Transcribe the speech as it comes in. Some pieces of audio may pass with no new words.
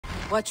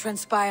What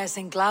transpires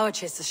in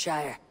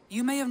Gloucestershire?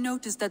 You may have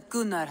noticed that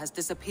Gunnar has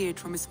disappeared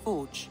from his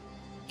forge.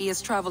 He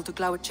has traveled to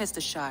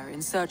Gloucestershire in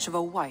search of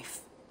a wife.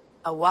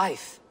 A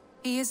wife?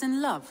 He is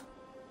in love.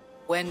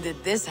 When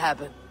did this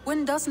happen?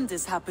 When doesn't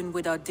this happen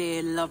with our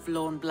dear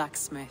lovelorn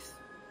blacksmith?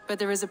 But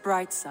there is a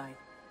bright side.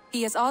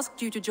 He has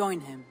asked you to join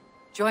him.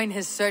 Join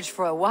his search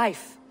for a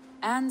wife?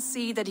 And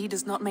see that he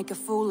does not make a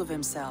fool of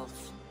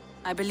himself.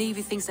 I believe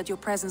he thinks that your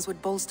presence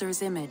would bolster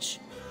his image.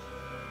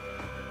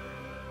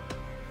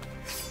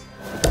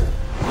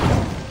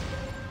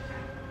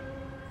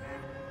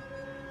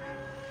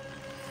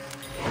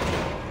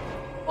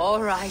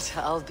 All right,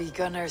 I'll be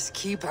Gunnar's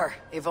keeper,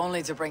 if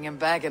only to bring him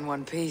back in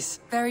one piece.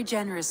 Very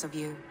generous of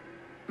you.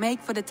 Make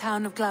for the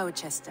town of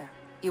Gloucester.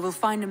 You will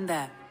find him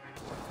there.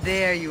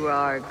 There you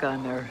are,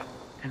 Gunnar.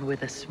 And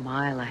with a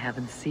smile I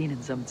haven't seen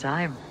in some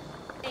time.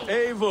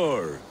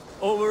 Eivor,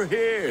 over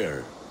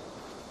here.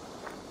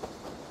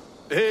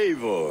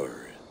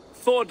 Eivor,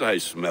 thought I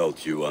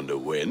smelt you on the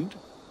wind.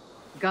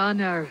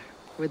 Gunnar,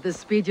 with the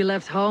speed you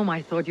left home,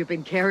 I thought you'd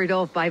been carried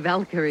off by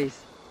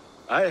Valkyries.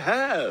 I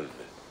have.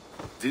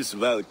 This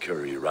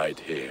Valkyrie right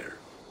here,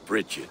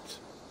 Bridget,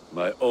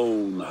 my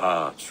own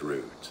heart's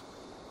root.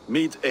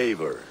 Meet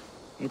Eivor.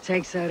 It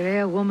takes a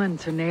rare woman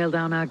to nail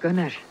down our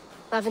Gunnar.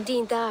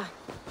 Lavendine da,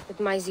 with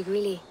Maisy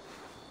Greeley.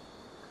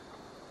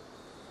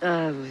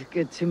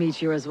 Good to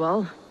meet you as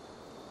well.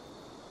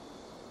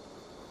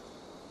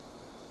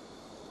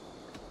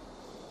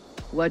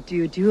 What do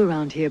you do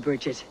around here,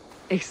 Bridget?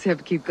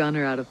 Except keep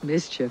Gunnar out of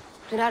mischief.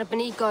 Dwi'n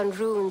arbenigon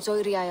runes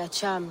oiriau a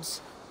chams.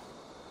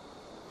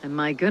 And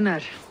my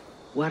Gunnar,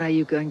 what are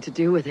you going to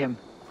do with him?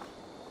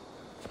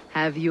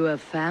 Have you a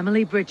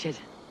family, Bridget?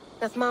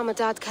 Nath mam a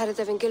dad cared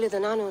efo'n gilydd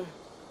yn anwn.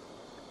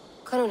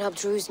 Connwn help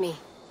drws me.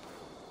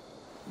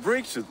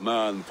 Bridget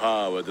man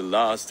power the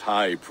last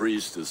high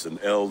priestess and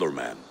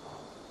elderman.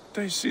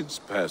 They since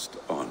passed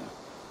on.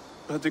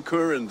 But the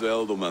current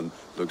elderman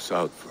looks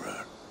out for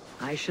her.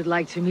 I should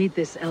like to meet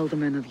this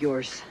elderman of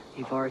yours,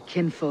 if our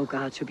kinfolk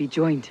are to be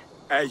joined.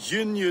 A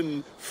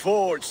union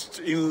forged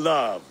in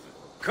love.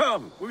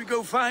 Come, we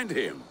go find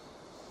him.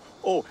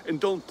 Oh, and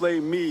don't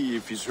blame me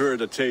if he's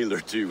heard a tale or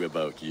two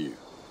about you.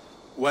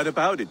 What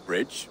about it,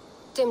 Bridge?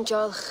 Dim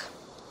jolch.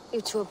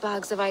 Yw tŵ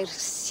bags of air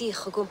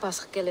sych o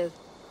gwmpas ch gilydd.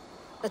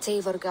 Let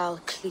Eivor gael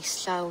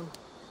clis llawn.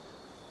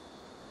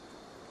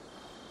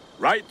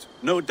 Right,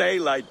 no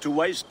daylight to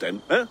waste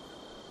then, huh?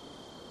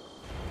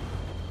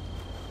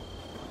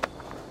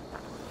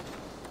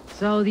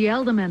 So the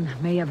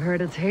Elderman may have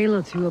heard a tale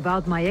or two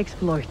about my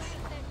exploits.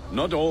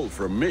 Not all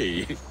from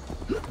me.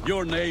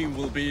 Your name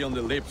will be on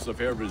the lips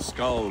of every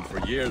skald for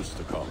years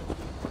to come.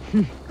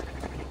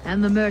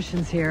 And the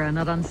merchants here are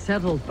not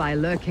unsettled by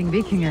lurking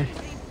Vikinger.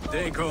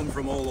 They come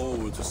from all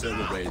over to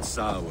celebrate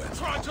Samhain.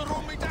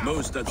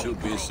 Most are too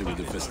busy with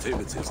the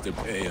festivities to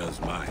pay us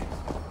mind.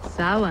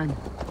 Samhain?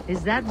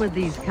 Is that what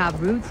these cab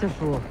roots are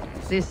for?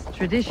 This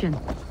tradition?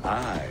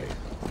 Aye.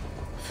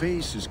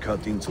 Faces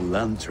cut into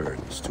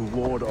lanterns to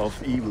ward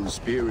off evil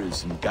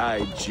spirits and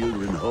guide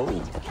children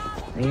home.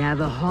 They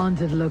have a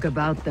haunted look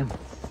about them.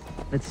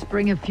 Let's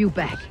bring a few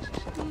back.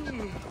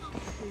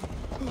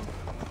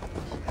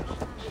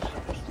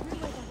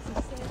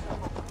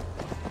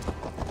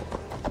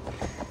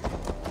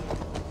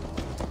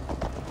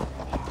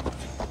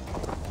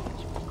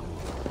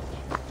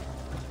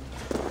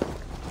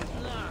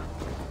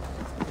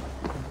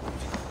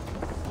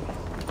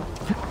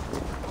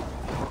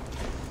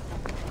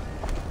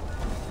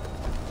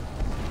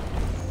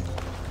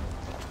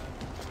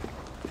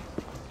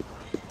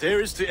 There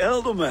is the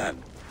Elderman.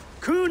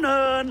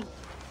 Kunan!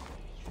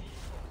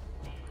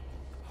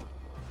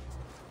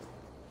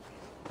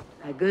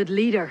 A good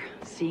leader,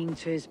 seeing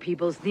to his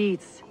people's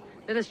needs.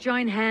 Let us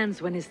join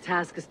hands when his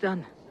task is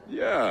done.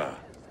 Yeah.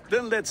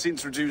 Then let's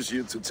introduce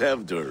you to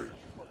Tevdur.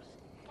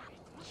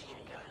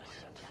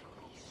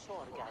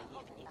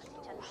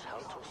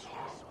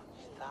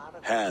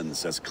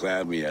 Hands as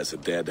clammy as a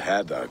dead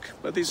haddock,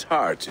 but his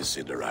heart is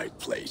in the right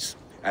place.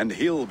 And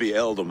he'll be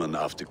Elderman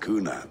after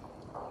Kunan.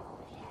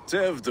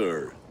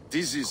 Tevdur,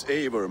 this is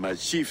Eivor, my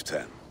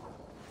chieftain.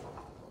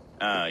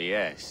 Ah,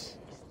 yes.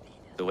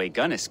 The way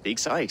Gunnar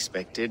speaks, I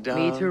expected,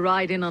 Me to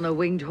ride in on a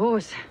winged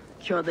horse,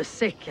 cure the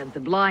sick and the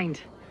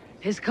blind.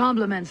 His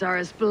compliments are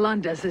as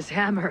blunt as his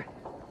hammer.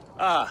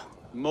 Ah,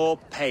 more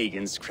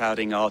pagans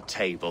crowding our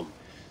table.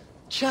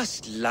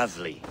 Just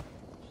lovely.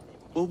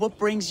 Well, what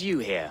brings you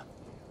here?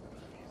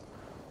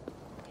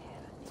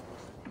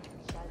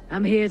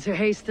 I'm here to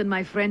hasten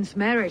my friend's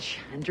marriage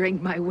and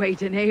drink my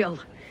weight in ale.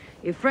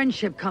 If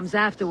friendship comes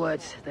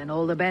afterwards, then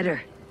all the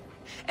better.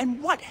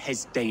 And what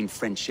has Dane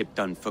friendship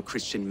done for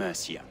Christian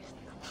Mercia?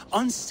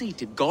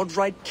 Unseated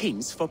godright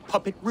kings for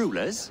puppet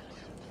rulers?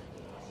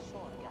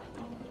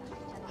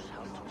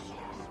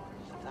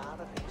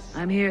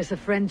 I'm here as a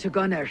friend to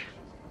Gunnar.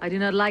 I do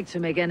not like to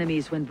make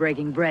enemies when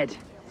breaking bread,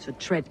 so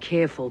tread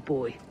careful,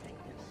 boy.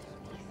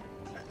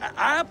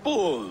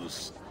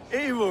 Apples!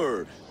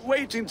 Eivor,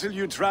 wait until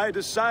you try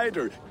the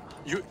cider.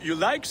 You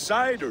like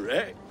cider,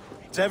 eh?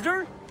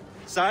 Tevdur?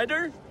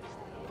 Cider?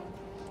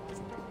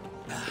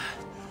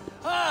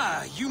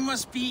 You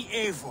must be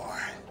Eivor.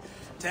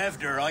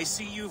 Tevder, I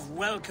see you've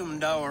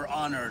welcomed our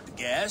honored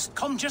guest.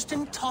 Come just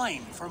in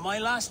time for my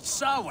last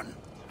Samhain.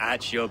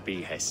 At your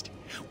behest.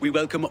 We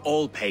welcome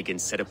all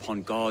pagans set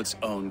upon God's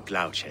own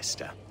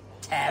Gloucester.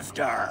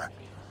 Tevder,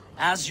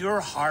 as your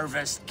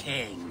harvest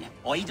king,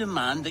 I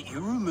demand that you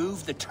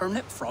remove the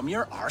turnip from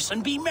your arse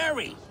and be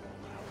merry.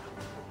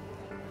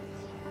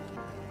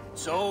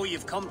 So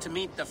you've come to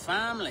meet the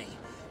family,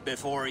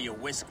 before you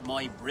whisk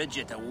my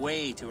Bridget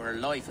away to her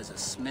life as a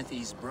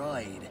smithy's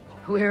bride.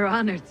 We're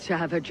honored to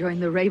have her join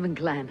the Raven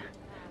clan,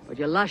 but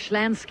your lush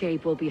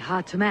landscape will be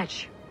hard to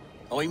match.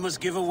 I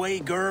must give away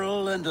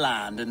girl and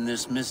land in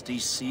this misty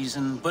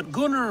season, but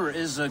Gunnar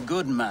is a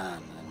good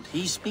man, and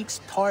he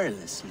speaks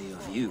tirelessly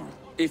of you.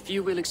 If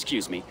you will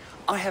excuse me,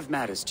 I have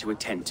matters to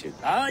attend to.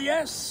 Ah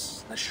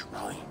yes, the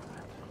shrine.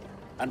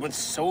 And with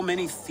so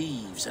many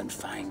thieves and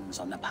fangs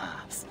on the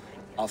path,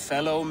 a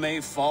fellow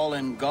may fall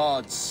in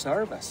God's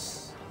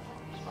service.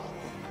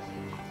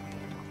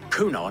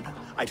 Kunon,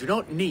 I do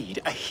not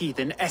need a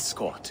heathen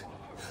escort.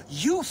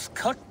 Youth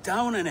cut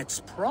down in its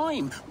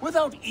prime,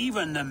 without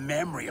even the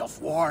memory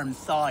of warm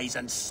thighs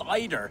and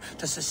cider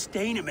to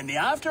sustain him in the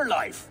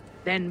afterlife.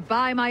 Then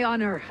by my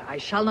honor, I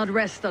shall not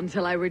rest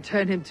until I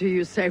return him to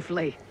you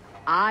safely.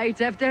 Aye,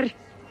 Tevder?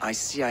 I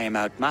see I am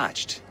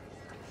outmatched.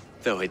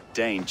 Though a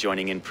Dane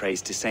joining in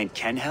praise to Saint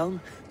Kenhelm,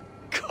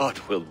 God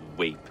will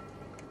weep.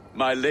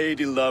 My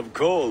lady love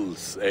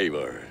calls,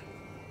 Eivor.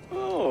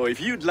 Oh, if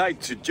you'd like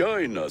to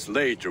join us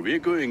later, we're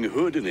going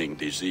hoodening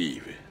this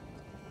eve.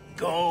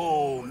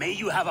 Go, may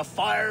you have a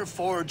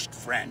fire-forged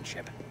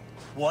friendship.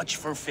 Watch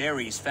for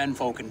fairies,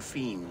 fenfolk, and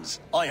fiends.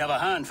 I have a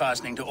hand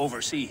fastening to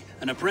oversee,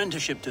 an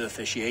apprenticeship to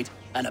officiate,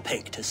 and a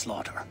pig to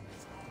slaughter.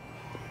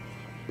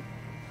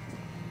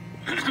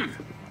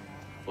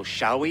 Well,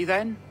 shall we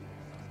then?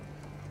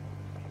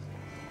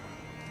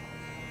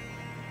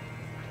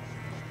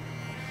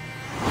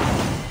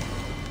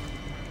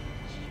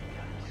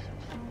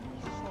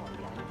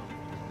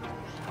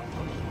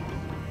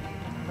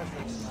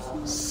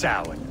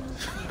 Samhain.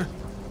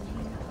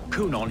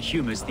 Kunon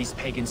humors these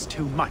pagans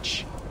too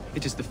much.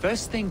 It is the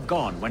first thing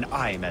gone when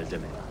I am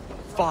Elderman.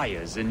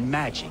 Fires and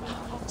magic,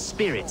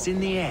 spirits in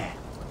the air.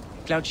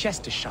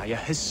 Gloucestershire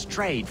has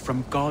strayed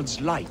from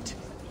God's light.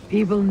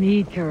 People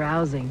need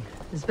carousing,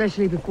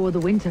 especially before the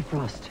winter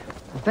frost.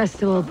 The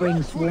festival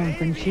brings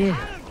warmth and cheer.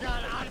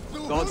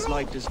 God's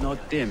light does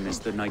not dim as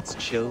the nights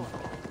chill,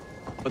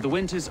 but the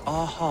winters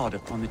are hard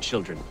upon the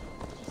children.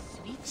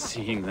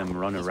 Seeing them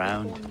run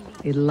around...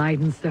 It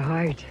lightens the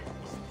heart.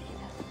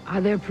 Are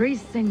there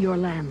priests in your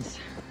lands?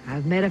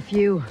 I've met a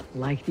few,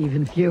 liked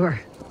even fewer.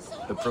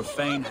 The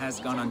profane has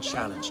gone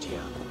unchallenged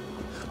here.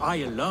 I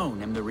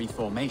alone am the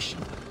reformation.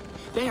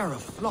 They are a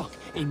flock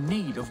in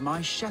need of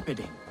my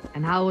shepherding.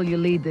 And how will you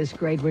lead this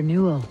great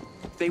renewal?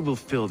 They will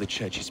fill the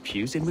church's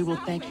pews, and we will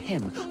thank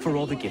him for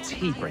all the gifts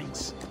he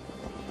brings.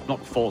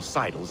 Not false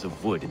idols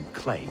of wood and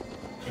clay.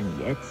 And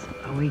yet,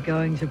 are we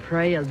going to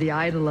pray at the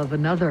idol of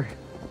another?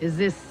 Is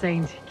this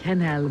Saint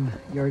Kenhelm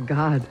your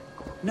god?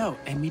 No,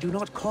 and we do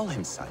not call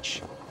him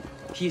such.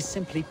 He is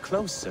simply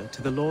closer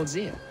to the Lord's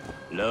ear.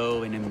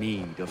 Low in a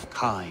mead of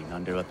kine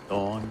under a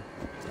thorn,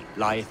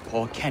 lieth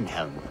poor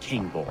Kenhelm,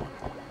 king-born.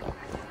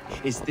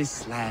 Is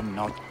this land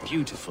not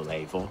beautiful,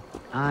 Eivor?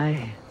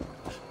 Aye.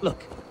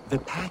 Look, the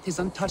path is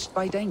untouched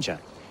by danger,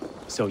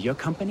 so your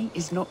company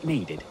is not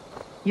needed.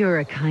 You're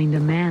a kinder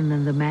man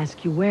than the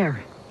mask you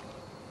wear.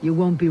 You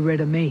won't be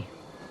rid of me.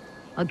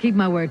 I'll keep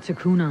my word to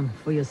Kunon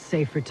for your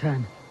safe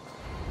return.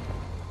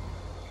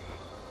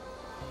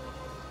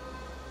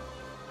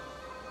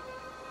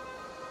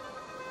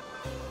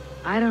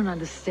 I don't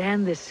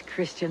understand this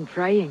Christian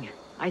praying.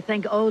 I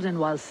thank Odin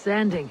while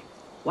standing.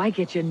 Why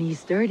get your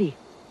knees dirty?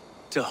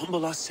 To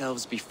humble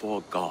ourselves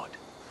before God.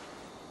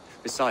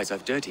 Besides,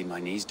 I've dirtied my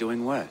knees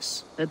doing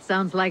worse. That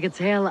sounds like a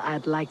tale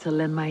I'd like to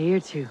lend my ear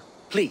to.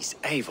 Please,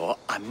 Eivor,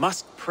 I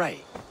must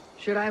pray.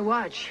 Should I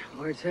watch,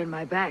 or turn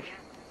my back?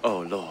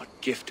 Oh Lord,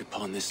 gift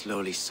upon this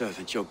lowly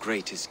servant your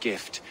greatest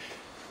gift.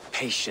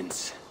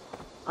 Patience.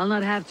 I'll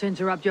not have to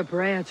interrupt your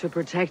prayer to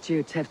protect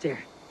you, Teftir.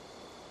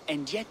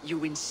 And yet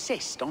you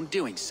insist on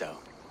doing so.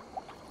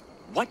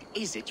 What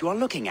is it you are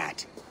looking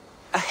at?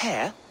 A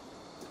hare?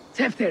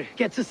 Teftir,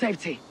 get to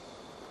safety.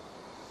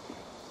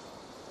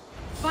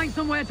 Find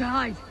somewhere to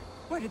hide.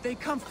 Where did they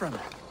come from?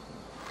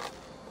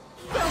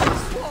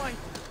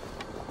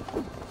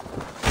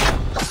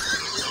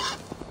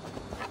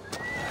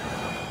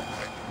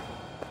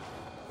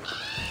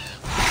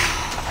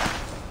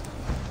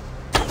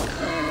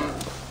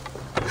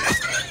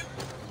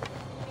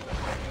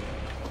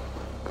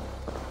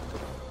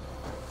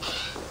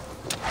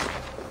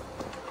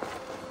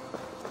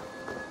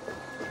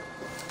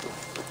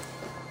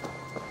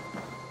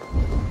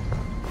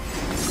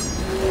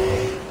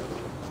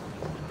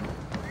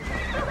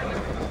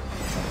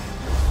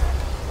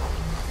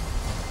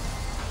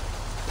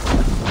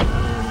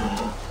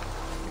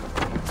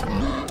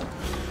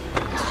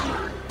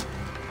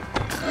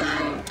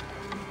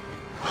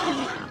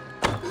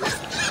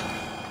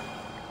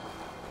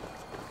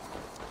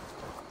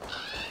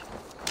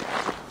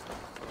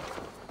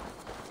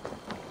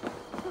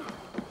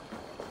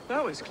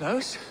 That was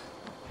close.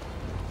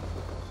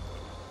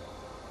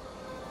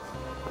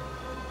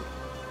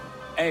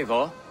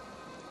 Eivor,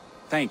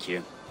 thank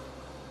you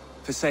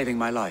for saving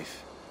my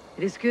life.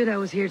 It is good I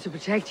was here to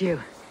protect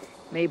you.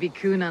 Maybe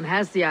Cunan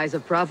has the eyes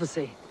of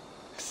prophecy.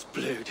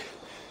 Splood,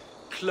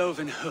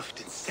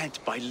 cloven-hoofed and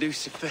sent by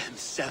Lucifer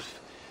himself.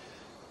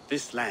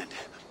 This land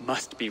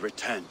must be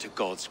returned to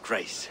God's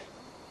grace.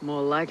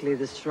 More likely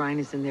the shrine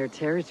is in their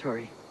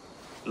territory.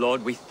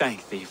 Lord, we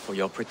thank thee for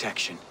your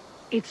protection.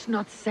 It's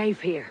not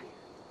safe here.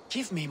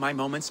 Give me my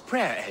moment's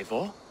prayer,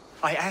 Eivor.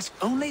 I ask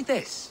only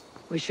this.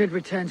 We should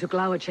return to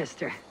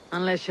Gloucester,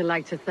 unless you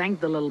like to thank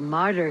the little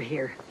martyr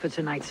here for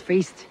tonight's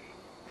feast.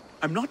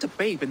 I'm not a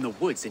babe in the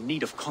woods in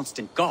need of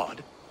constant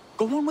guard.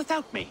 Go on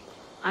without me.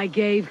 I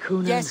gave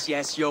Cunan...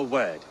 Yes, your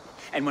word.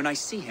 And when I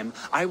see him,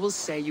 I will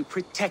say you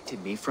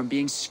protected me from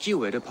being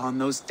skewered upon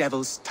those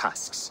devil's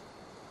tusks.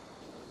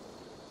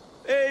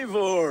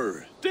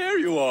 Eivor, there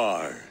you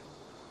are.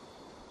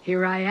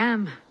 Here I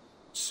am.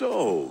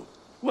 So,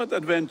 what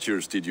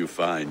adventures did you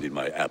find in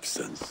my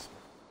absence?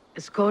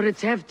 Escorted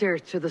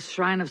Tefter to the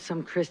shrine of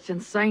some Christian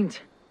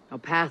saint. Our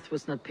path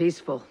was not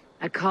peaceful,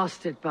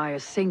 accosted by a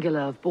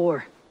singular of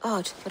boar.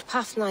 Odd, but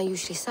path na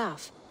usually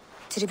safe.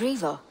 To the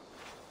Brevo.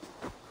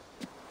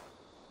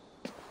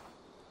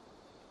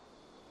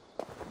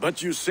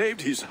 But you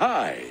saved his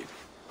hide.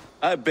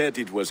 I bet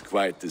it was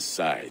quite the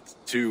sight,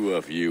 two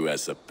of you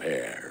as a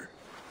pair.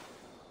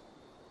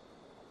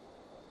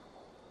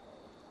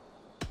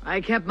 I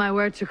kept my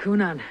word to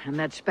Cunan, and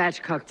that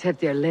spatchcock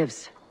Tefter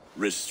lives.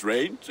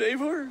 Restraint,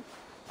 Eivor?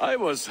 I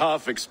was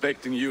half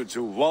expecting you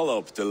to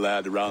wallop the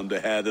lad around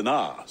the head and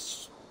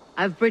ass.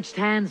 I've bridged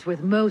hands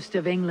with most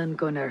of England,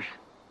 Gunnar.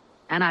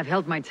 And I've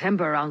held my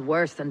temper around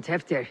worse than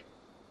Tefter.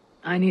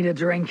 I need a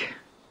drink.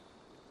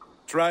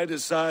 Try the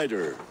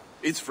cider.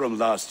 It's from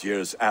last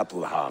year's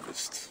apple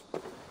harvest.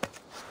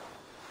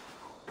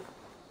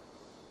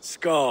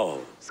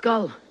 Skull.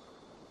 Skull.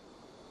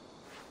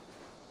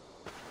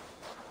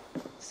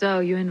 So,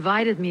 you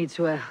invited me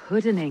to a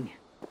hoodening.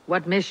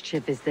 What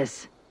mischief is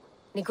this?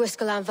 Ni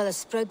gwisgalan fel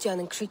ysbrydion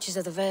and creatures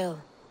of the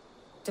Vale.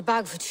 The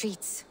bag for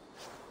treats.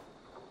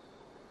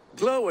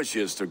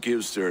 Gloucester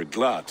gives their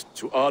glut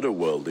to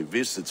otherworldly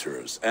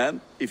visitors,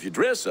 and if you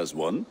dress as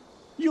one,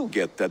 you'll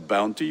get that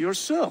bounty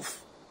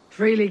yourself.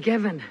 Freely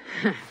given.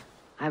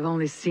 I've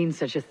only seen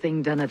such a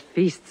thing done at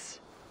feasts.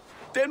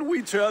 Then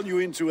we turn you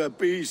into a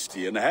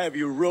beastie and have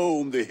you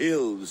roam the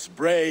hills,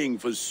 braying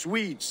for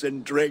sweets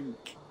and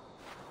drink.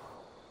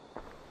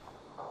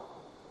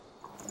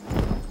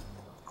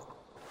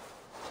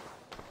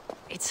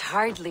 It's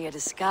hardly a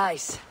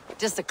disguise.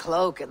 Just a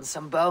cloak and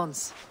some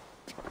bones.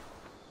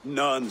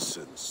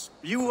 Nonsense.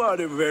 You are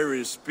the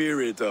very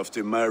spirit of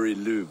the Mary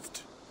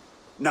Louved.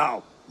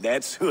 Now,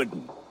 that's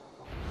Hooden.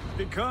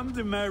 Become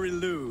the Mary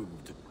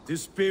Louved, the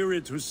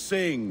spirit who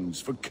sings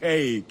for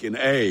cake and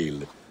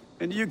ale.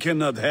 And you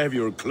cannot have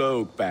your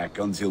cloak back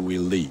until we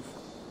leave.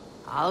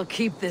 I'll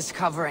keep this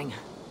covering.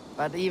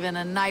 But even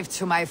a knife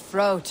to my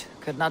throat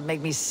could not make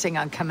me sing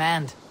on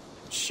command.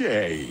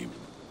 Shame.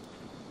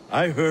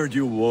 I heard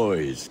your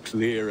voice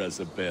clear as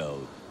a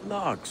bell.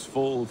 Larks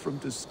fall from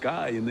the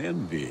sky in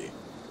envy.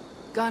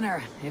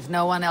 Gunnar, if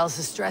no one else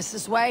is dressed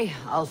this way,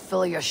 I'll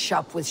fill your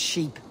shop with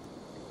sheep.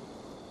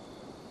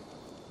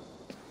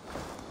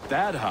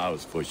 That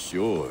house for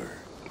sure.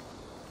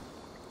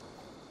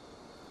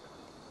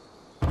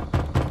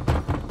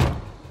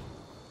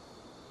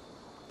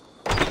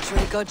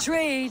 Trick or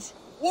treat!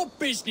 What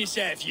business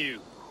have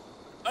you?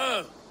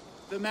 Oh,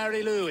 the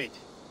Mary Louid.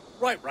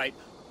 Right.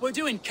 We're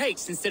doing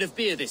cakes instead of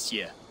beer this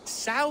year.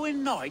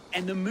 Samhain night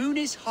and the moon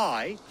is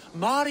high.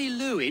 Mary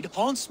Louid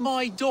haunts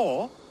my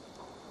door.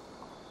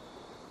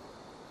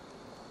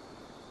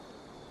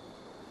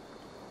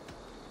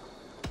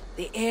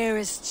 The air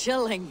is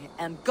chilling,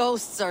 and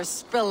ghosts are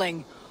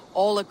spilling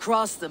all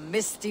across the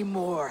misty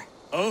moor.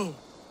 Oh,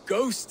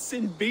 ghosts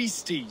and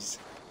beasties.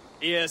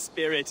 Here,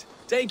 spirit,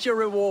 take your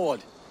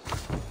reward.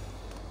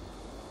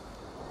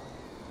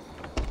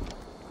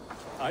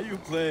 Are you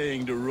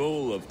playing the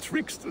role of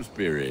trickster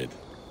spirit?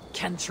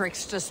 Can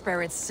trickster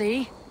spirits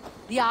see?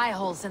 The eye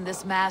holes in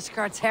this mask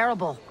are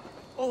terrible.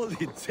 All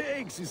it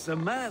takes is a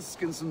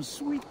mask and some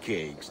sweet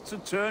cakes to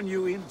turn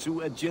you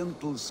into a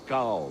gentle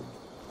skald.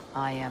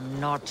 I am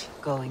not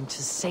going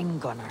to sing,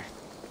 Gunnar.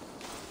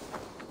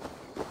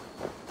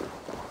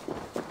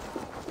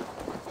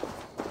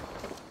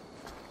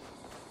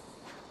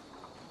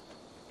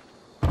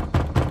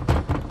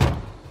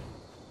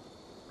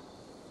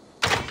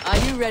 Are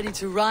you ready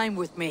to rhyme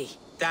with me?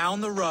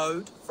 Down the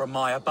road from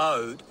my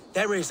abode,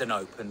 there is an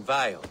open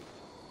vale.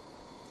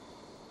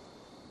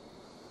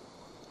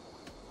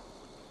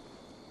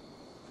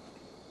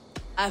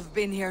 I've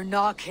been here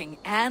knocking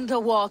and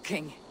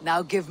a-walking.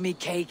 Now give me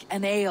cake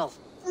and ale.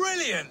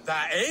 Brilliant,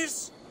 that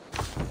is!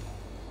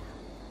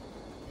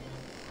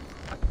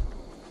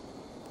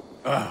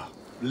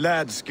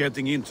 Lads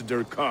getting into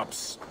their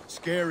cups,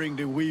 scaring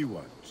the wee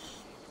ones.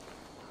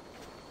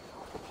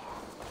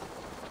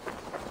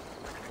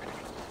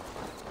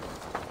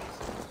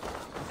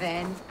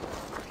 Then,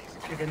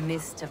 through the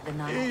mist of the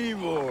night.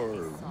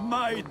 Eivor,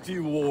 mighty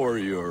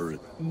warrior,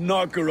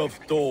 knocker of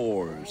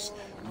doors,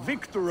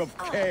 victor of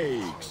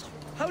cakes.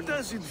 How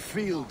does it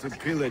feel to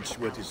pillage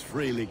what is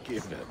freely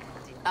given?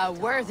 A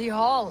worthy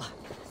haul,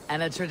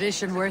 and a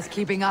tradition worth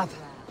keeping up.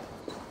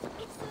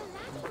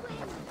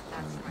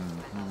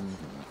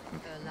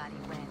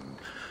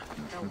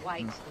 The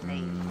White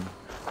Lady.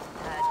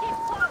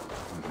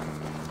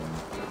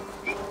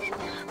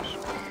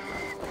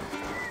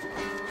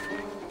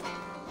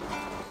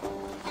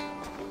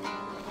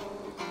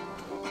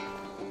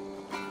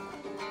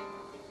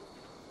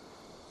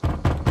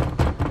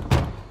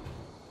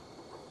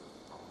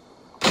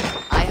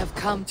 I have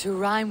come to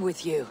rhyme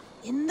with you.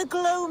 In the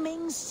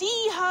gloaming,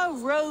 see her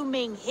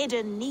roaming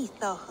hidden neath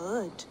the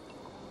hood.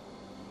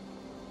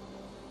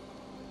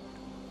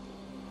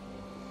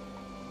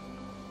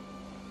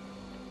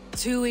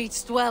 To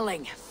each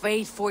dwelling,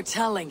 fate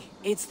foretelling.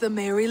 It's the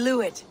Mary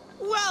Lewit.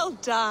 Well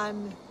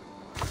done.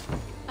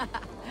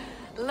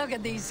 Look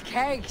at these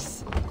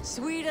cakes.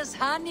 Sweet as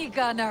honey,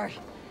 Gunnar.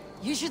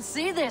 You should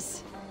see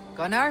this.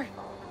 Gunnar?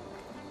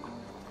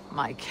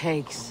 My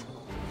cakes.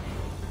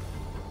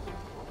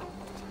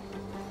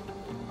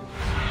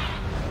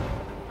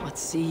 What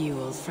see you,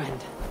 old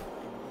friend?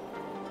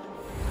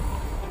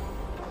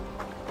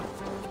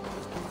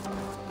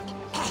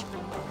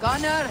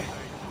 Gunnar!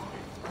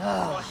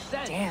 Oh,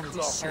 damn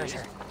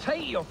deserter.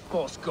 Take your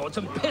false gods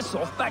and piss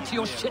off back to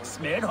your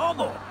shit-smeared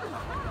hovel.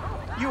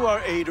 You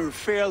are either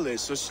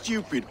fearless or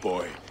stupid,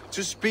 boy,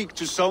 to speak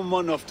to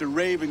someone of the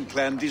Raven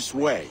clan this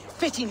way.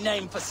 Fitting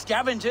name for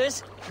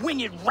scavengers.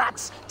 Winged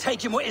rats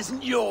taking what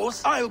isn't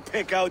yours. I'll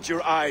pick out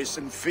your eyes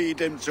and feed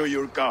them to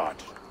your god.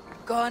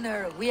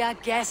 Gunnar, we are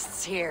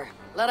guests here.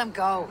 Let him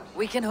go.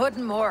 We can hood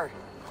him more.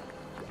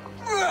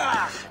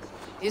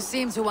 You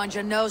seem to want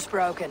your nose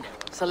broken,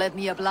 so let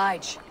me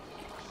oblige.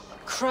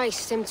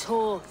 Christ, I'm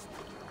tall.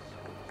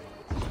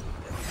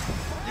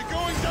 You're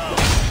going down!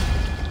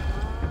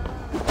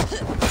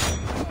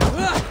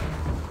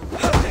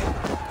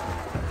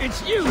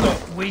 It's you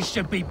lot we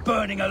should be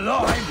burning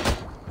alive.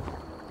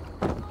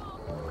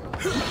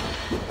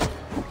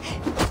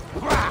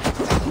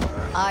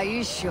 Are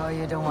you sure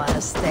you don't want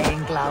to stay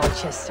in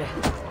Gloucester?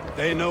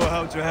 They know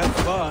how to have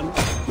fun.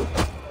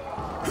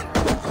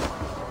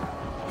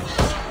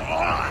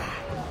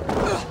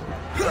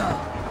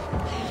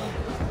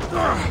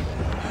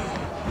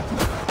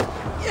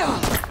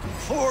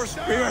 Four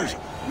spears!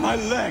 My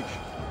leg!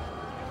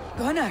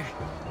 Gunnar!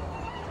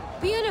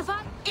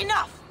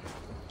 Enough!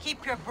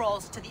 Keep your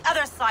brawls to the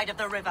other side of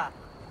the river.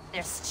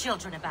 There's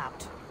children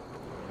about.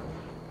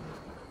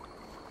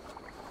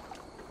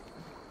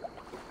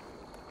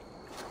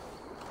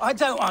 I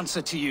don't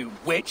answer to you,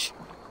 witch.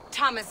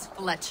 Thomas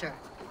Fletcher,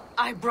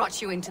 I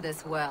brought you into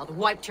this world,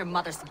 wiped your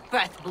mother's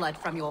birth blood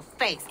from your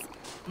face.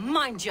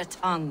 Mind your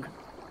tongue.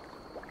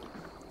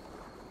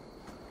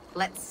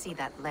 Let's see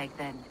that leg,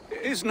 then.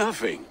 It's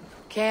nothing.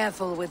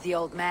 Careful with the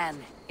old man.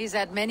 He's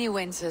had many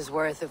winters'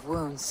 worth of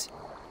wounds.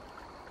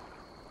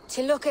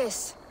 Till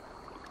Lucas.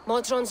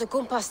 Modron's a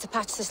gumpas to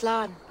patch this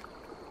lawn.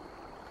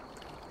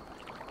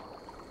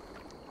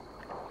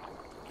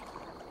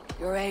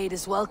 Your aid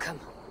is welcome.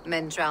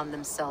 Men drown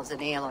themselves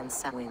in ale on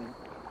Samhain.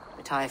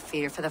 But I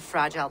fear for the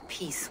fragile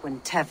peace when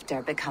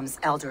Tevder becomes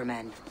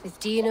eldermen. With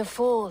Dean and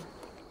Fall.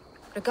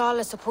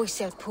 Regardless of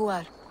Poisiel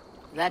Puar.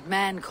 That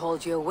man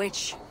called you a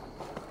witch.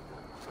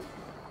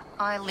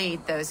 I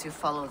lead those who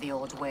follow the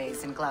old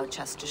ways in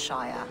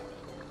Gloucestershire.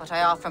 But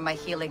I offer my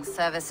healing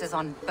services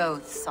on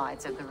both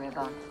sides of the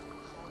river.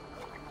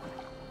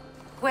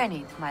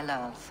 Gwenny, my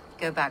love,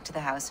 go back to the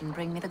house and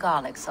bring me the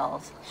garlic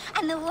salt.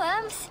 And the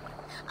worms?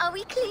 Are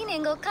we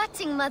cleaning or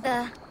cutting,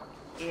 Mother?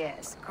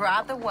 Yes,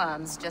 grab the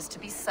worms just to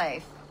be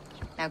safe.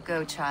 Now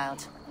go,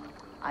 child.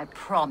 I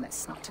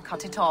promise not to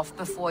cut it off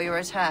before your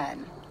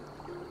return.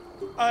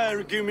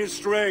 Give me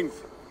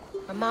strength.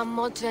 My mam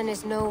Modron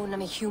is known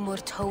am a humor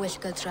towish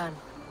Gudran.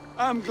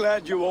 I'm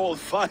glad you all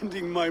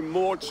finding my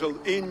mortal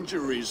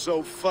injury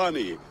so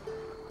funny.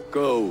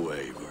 Go,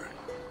 Eivor.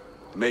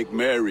 Make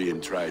merry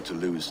and try to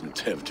loosen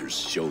Tevder's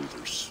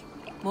shoulders.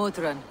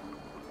 Modron.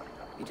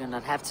 You do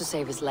not have to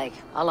save his leg.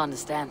 I'll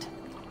understand.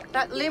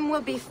 That limb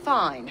will be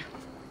fine.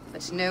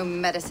 But no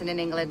medicine in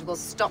England will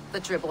stop the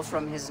dribble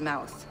from his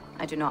mouth.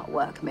 I do not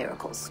work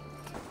miracles.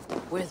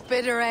 With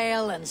bitter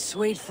ale and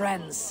sweet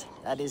friends.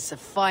 That is a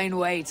fine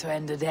way to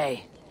end a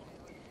day.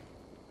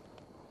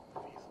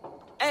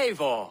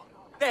 Eivor!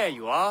 There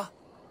you are.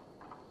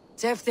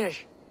 Teftir.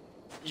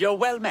 You're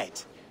well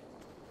met.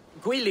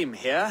 Gwilym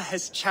here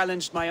has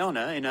challenged my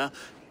honor in a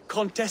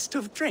contest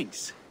of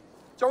drinks.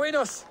 Join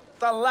us.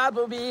 The lad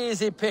will be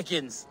easy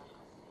pickings.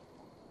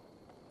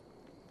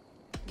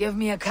 Give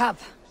me a cup.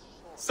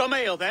 Some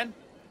ale, then.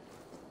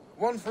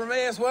 One for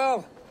me as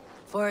well.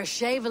 For a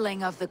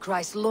shaveling of the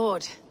Christ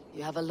Lord.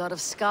 You have a lot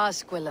of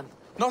scars, Gwilym.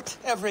 Not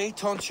every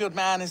tonsured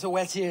man is a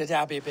wet-eared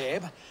abbey,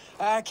 babe.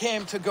 I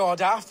came to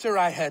God after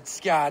I had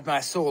scarred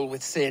my soul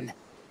with sin.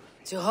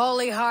 To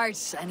holy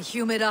hearts and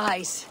humid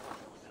eyes.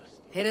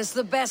 It is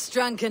the best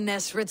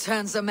drunkenness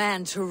returns a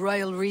man to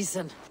royal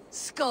reason.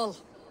 Skull.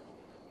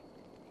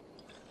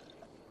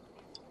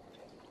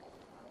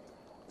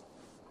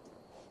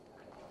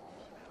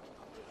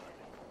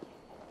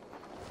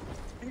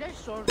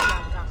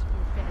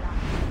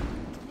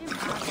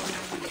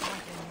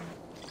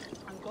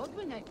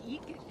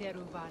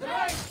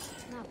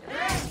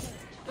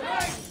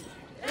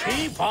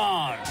 Keep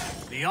on!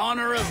 The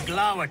honor of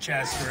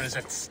Gloucester is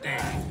at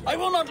stake. I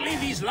will not leave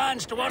these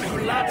lands to one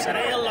who laps at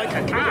ale like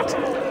a cat!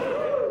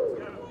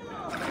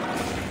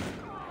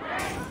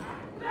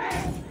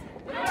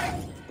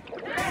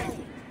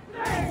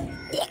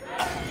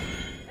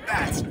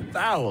 That's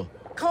foul.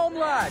 Come,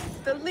 lad.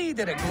 The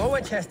leader of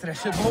Gloucester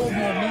should hold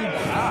more mean than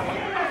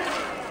that.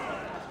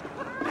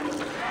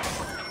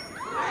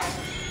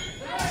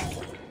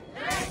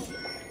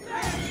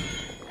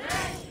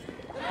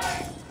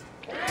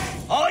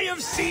 I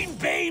have seen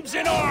babes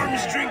in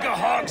arms drink a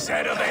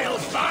hogshead of ale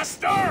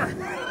faster!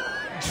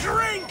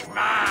 Drink,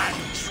 man!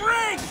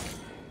 Drink!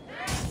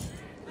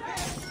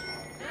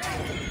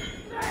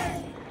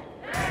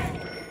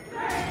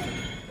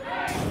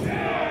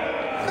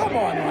 Come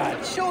on,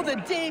 lad. Show the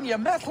dame your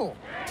mettle.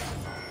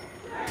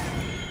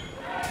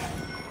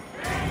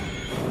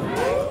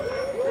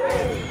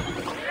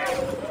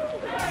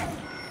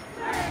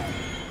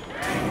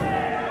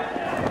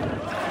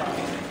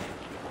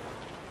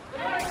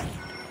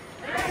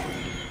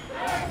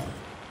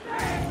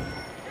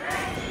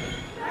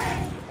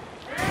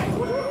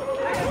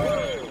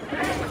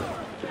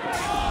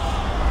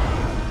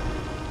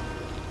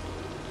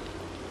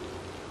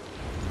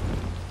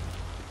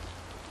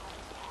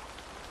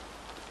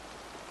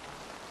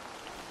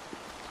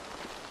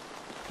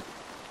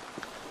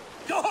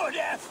 Good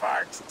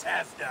effort,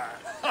 Tefner.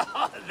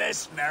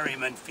 This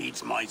merriment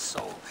feeds my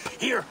soul.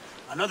 Here,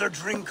 another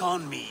drink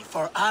on me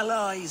for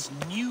allies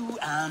new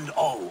and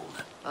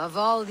old. Of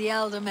all the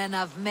elder men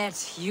I've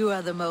met, you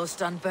are the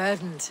most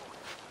unburdened.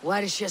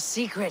 What is your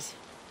secret?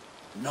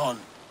 None.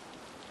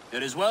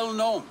 It is well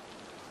known.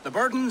 The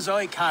burdens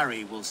I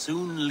carry will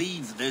soon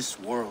leave this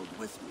world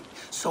with me.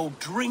 So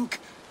drink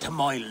to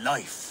my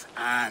life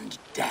and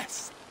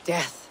death.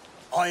 Death.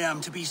 I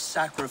am to be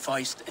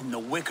sacrificed in the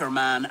Wicker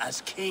Man as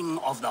king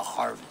of the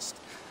harvest.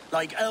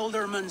 Like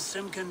Elderman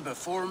Simkin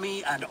before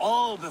me and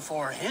all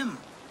before him.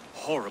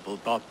 Horrible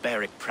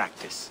barbaric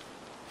practice.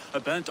 A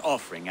burnt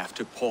offering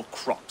after poor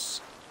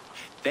crops.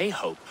 They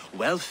hope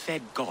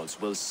well-fed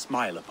gods will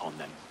smile upon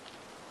them.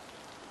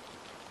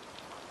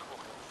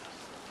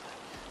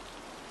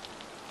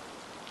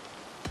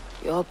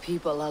 Your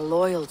people are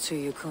loyal to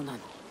you, Kunan.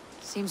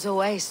 Seems a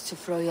waste to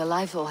throw your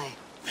life away.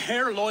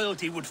 Their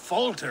loyalty would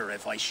falter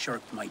if I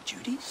shirked my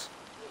duties.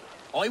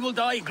 I will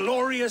die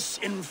glorious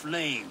in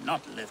flame,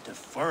 not live to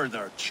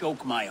further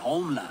choke my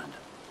homeland.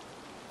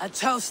 A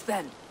toast,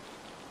 then.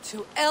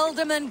 To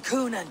Elderman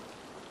Kunan.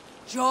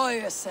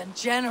 Joyous and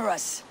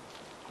generous.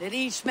 Let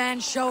each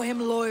man show him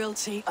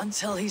loyalty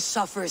until he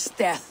suffers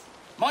death.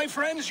 My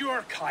friends, you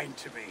are kind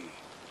to me.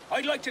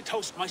 I'd like to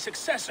toast my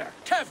successor,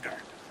 Tevner.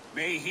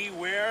 May he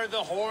wear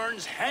the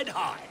horns head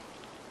high.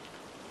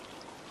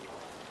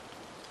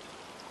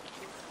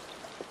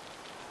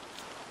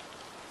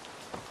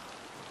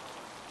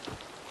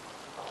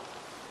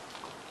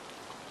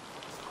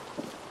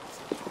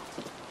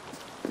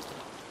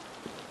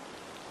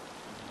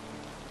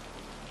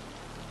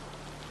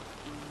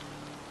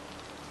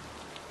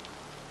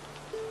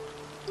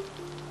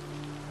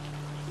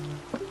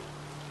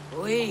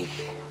 Weak.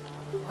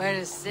 What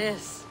is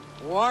this?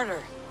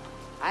 Water.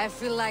 I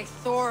feel like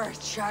Thor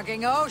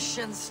chugging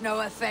oceans. No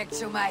effect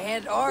to my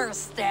head or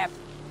step.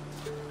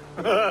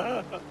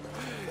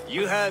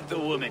 You heard the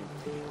woman.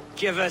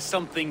 Give her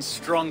something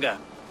stronger.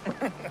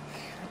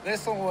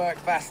 This'll work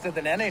faster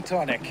than any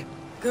tonic.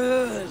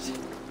 Good.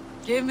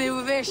 Give me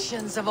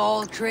visions of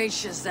all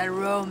creatures that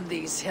roam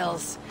these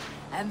hills,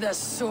 and the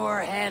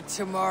sore head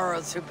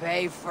tomorrow to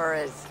pay for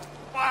it.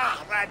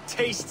 Ah, that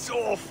tastes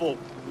awful.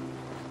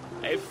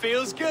 It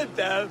feels good,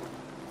 though.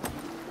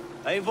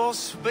 Eivor,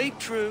 speak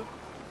true.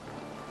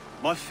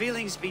 My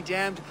feelings be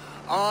damned.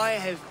 I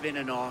have been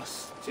an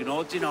ass, do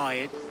not deny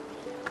it.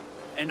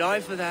 And I,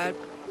 for that,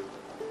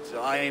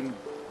 I am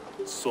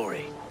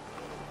sorry.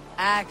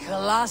 A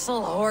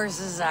colossal horse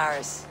is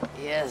ours,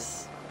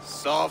 yes.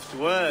 Soft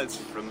words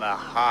from the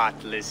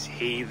heartless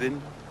heathen.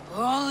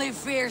 Only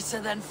fiercer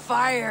than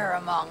fire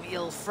among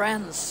ill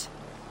friends.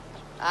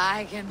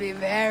 I can be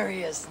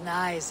very as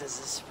nice as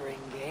a spring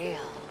gale.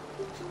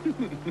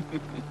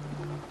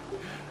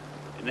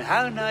 And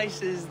how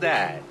nice is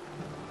that?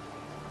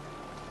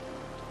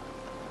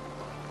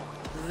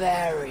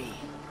 Very,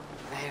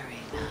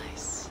 very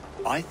nice.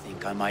 I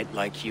think I might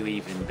like you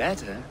even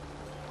better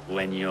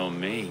when you're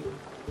me.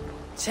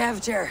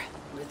 Tevder,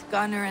 with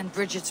Gunnar and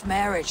Bridget's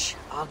marriage,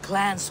 our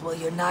clans will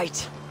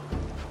unite.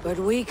 But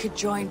we could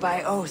join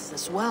by oath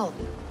as well.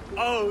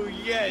 Oh,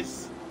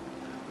 yes.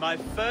 My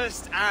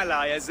first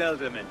ally as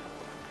Elderman.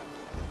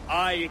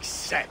 I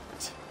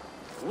accept.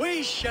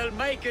 We shall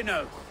make an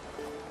oath.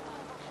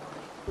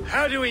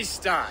 How do we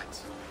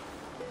start?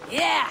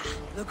 Yeah!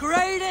 The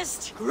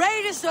greatest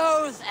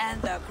oath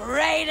and the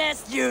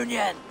greatest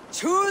union!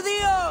 To the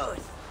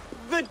oath!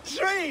 The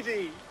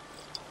treaty!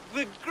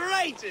 The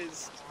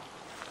greatest!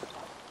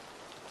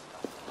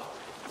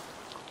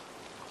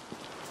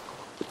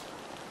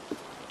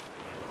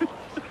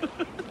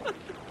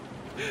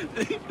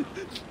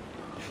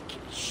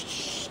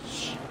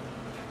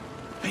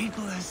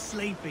 people are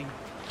sleeping.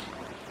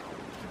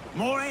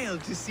 More ale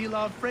to seal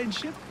our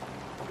friendship?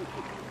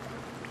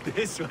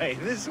 This way,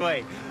 this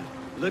way.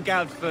 Look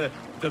out for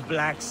the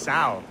black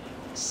sow.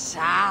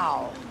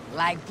 Sow,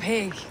 like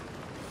pig.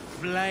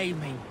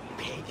 Flaming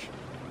pig.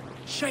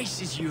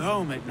 Chases you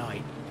home at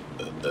night.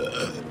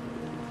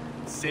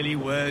 Silly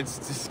words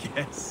to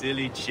scare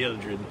silly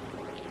children.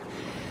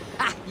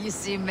 Ha! You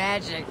see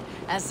magic.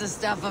 That's the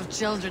stuff of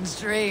children's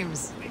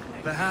dreams.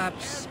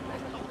 Perhaps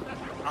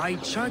I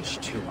judge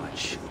too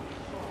much.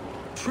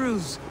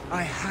 Truths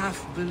I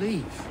half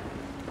believe.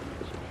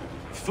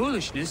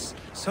 Foolishness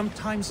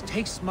sometimes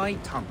takes my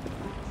tongue.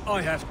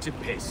 I have to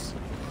piss.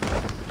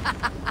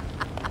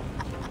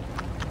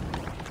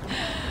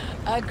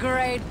 A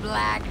great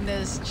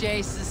blackness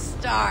chases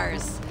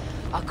stars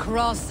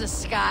across the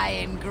sky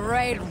in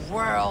great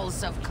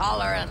whirls of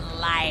color and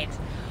light.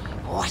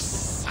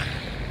 Whoosh!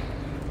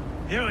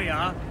 Here we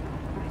are.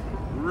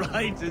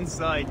 Right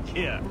inside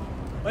here.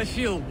 I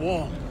feel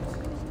warm.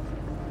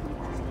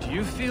 Do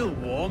you feel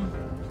warm?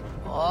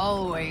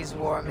 Always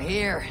warm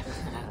here.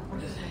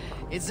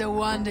 It's a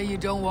wonder you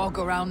don't walk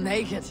around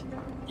naked.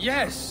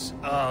 Yes,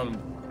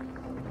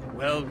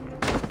 well,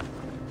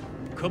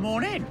 come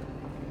on in.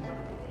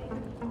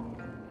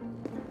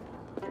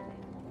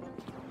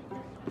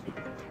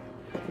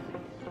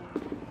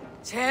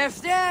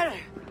 Tefter!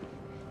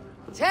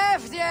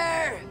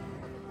 Tefter!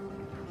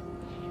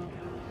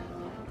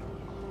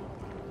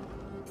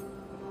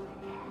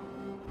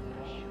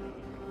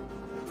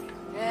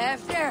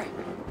 Tefter!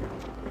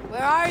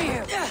 Where are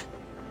you?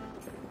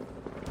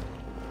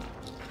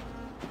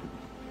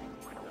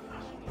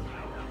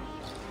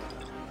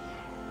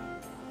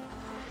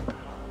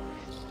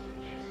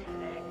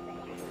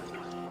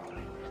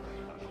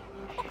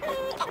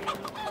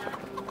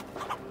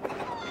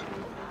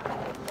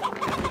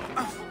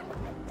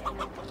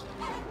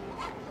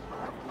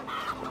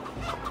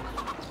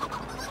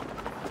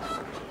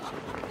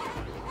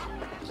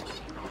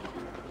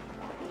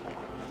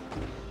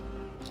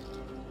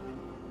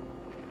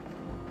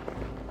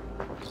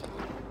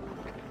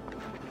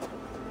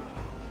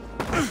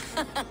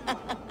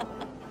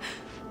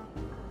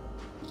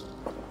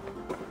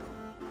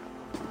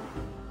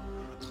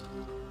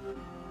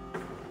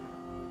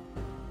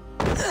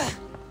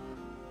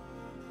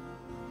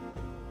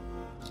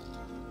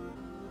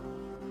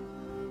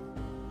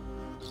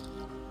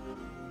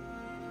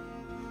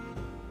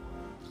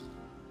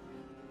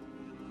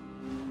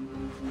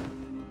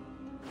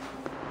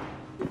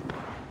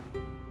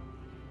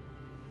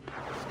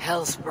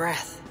 Hell's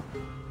breath.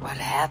 What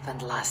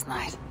happened last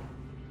night?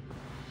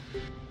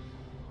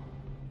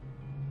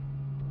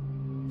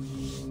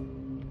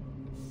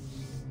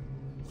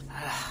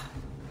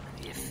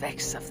 The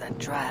effects of that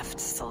draft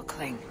still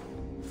cling.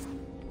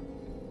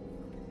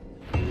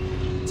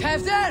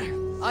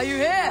 Tefter! Are you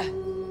here?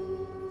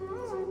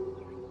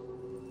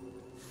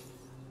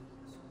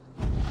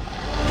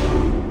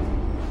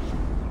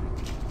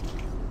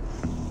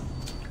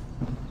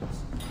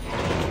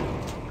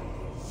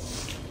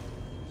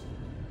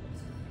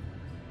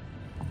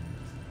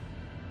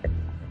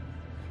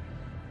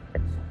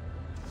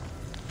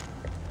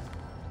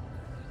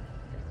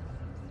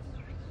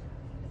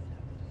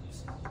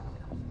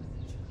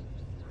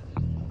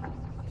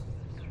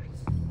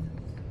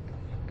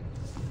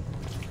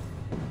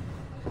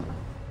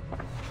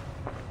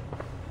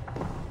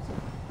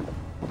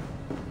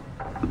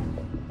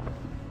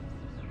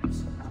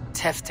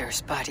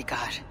 Tefter's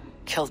bodyguard,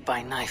 killed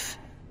by knife.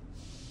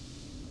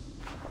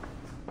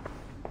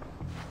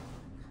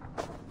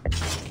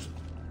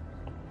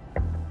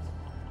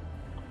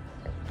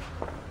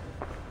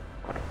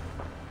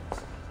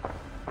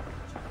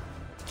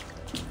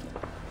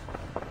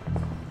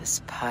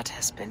 This pot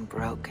has been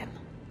broken,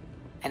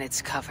 and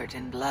it's covered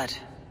in blood.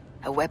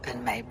 A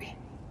weapon, maybe.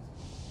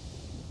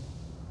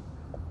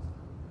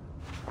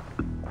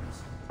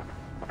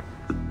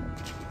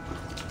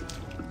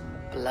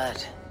 Blood.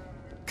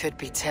 Could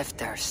be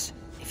Tefter's,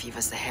 if he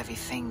was the heavy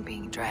thing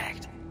being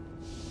dragged.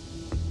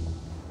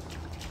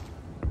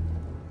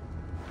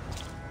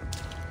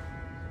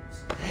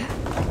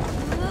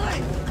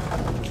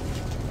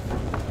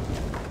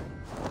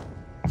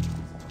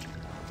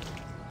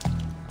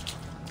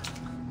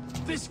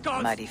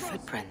 Muddy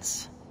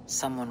footprints.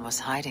 Someone was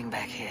hiding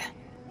back here.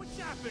 What's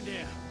happened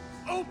here?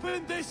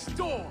 Open this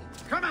door!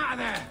 Come out of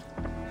there!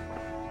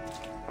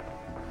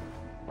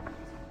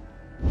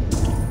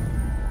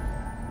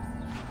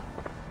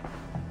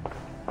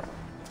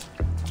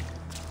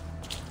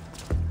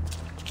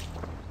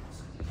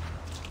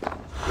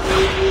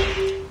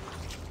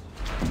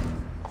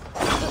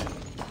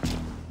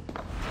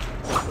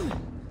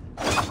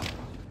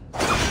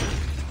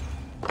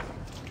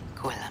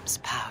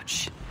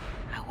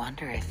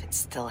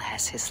 Still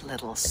has his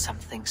little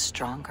something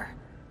stronger.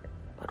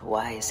 But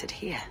why is it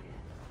here?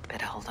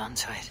 Better hold on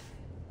to it.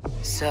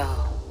 So,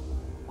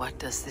 what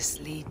does this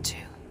lead to?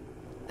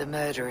 The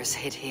murderers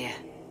hid here,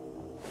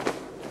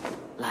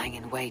 lying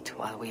in wait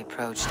while we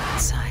approached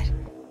outside.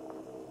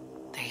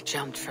 They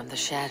jumped from the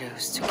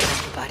shadows to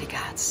kill the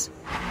bodyguards.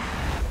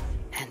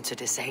 intend to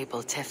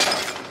disable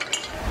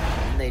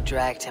Tefter. And they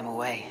dragged him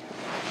away.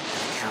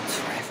 That accounts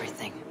for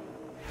everything.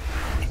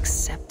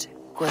 Except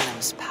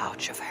Gwillem's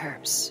pouch of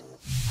herbs.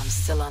 I'm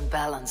still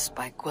unbalanced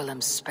by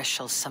Gwillem's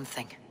special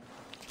something.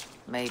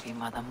 Maybe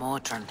Mother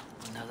Mordrin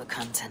will know the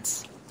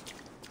contents.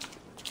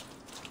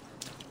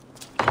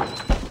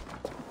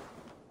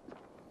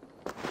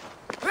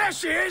 There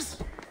she is!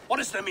 What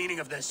is the meaning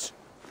of this?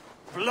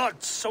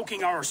 Blood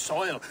soaking our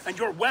soil, and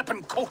your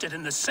weapon coated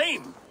in the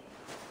same!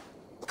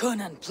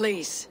 Conan,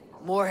 please.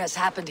 More has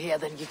happened here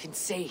than you can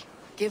see.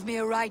 Give me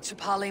a right to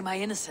parley my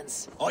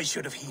innocence. I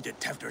should have heeded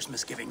Tevder's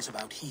misgivings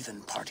about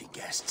heathen party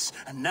guests,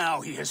 and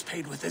now he has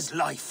paid with his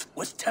life.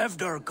 With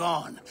Tevder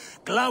gone,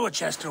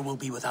 Gloucester will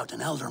be without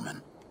an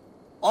alderman.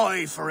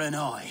 Eye for an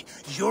eye.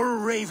 Your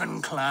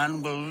Raven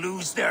clan will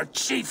lose their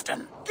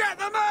chieftain. Get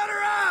the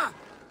murderer!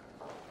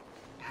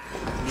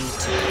 Need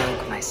to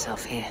cloak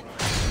myself here.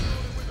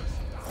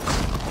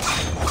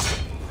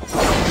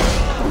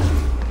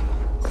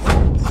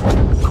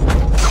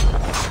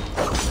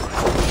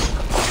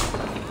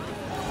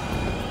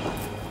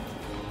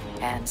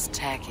 Hands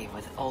tacky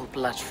with old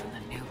blood from the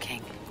new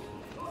king.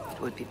 It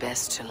would be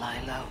best to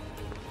lie low.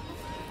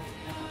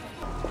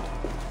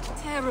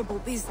 Terrible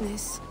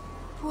business.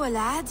 Poor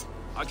lad.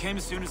 I came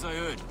as soon as I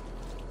heard.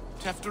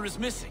 Tefter is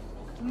missing.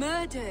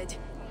 Murdered.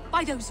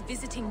 By those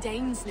visiting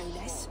Danes, no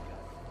less.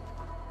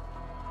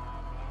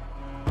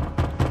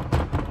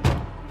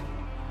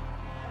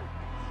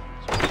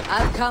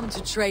 I've come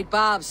to trade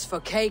barbs for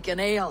cake and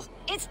ale.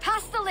 It's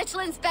past the little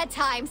one's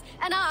bedtimes,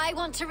 and I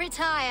want to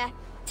retire.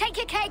 Take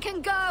your cake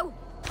and go!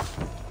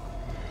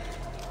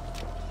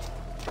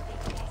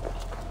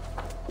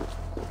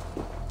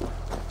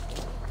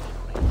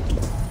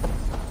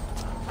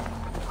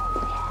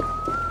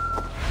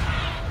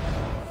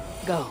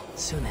 Go,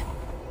 Sunan.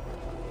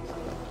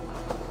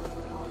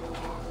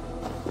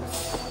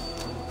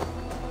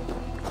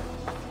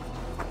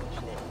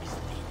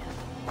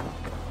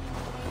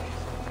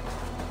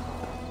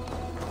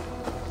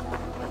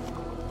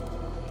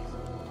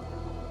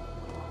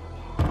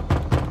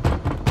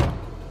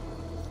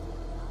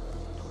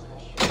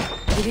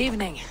 Good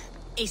evening.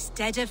 It's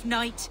dead of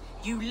night.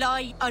 You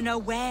lie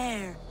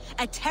unaware.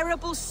 A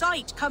terrible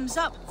sight comes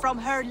up from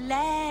her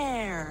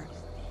lair.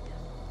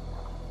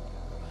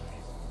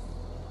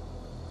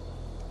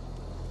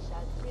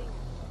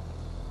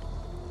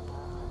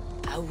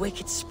 A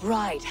wicked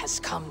sprite has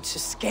come to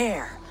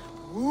scare.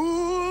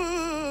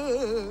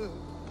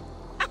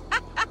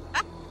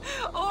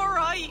 All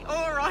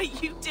right,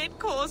 you did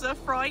cause a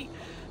fright.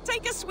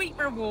 Take a sweet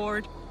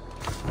reward.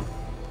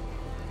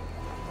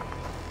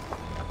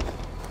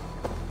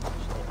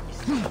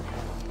 It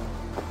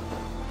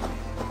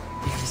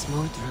is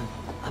Mordrin,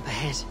 up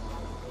ahead.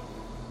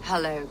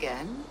 Hello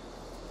again.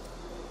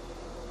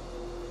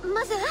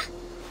 Mother,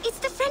 it's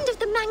the friend of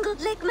the mangled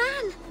leg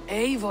man.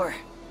 Eivor,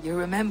 you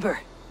remember?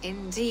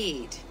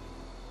 Indeed.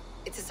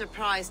 It's a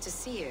surprise to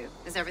see you.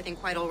 Is everything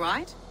quite all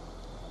right?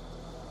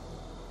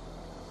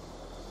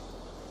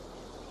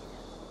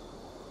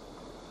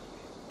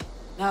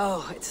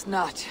 No, it's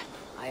not.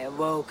 I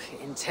awoke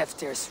in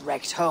Tefter's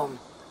wrecked home.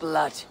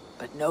 Blood,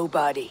 but no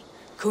body.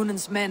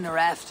 Cunan's men are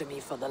after me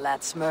for the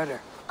lad's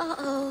murder.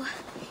 Uh-oh.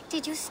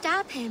 Did you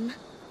stab him?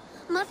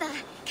 Mother,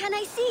 can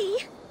I see?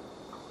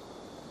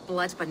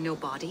 Blood but no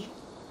body?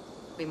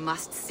 We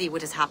must see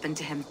what has happened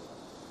to him.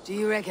 Do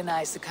you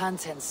recognize the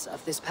contents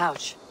of this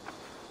pouch?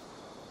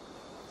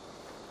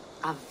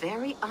 A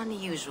very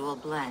unusual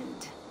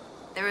blend.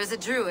 There is a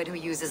druid who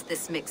uses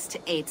this mix to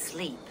aid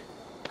sleep.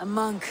 A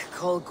monk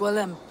called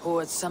Gwillem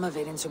poured some of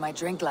it into my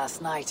drink last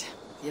night.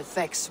 The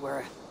effects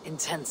were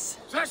intense.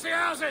 Search the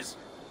houses!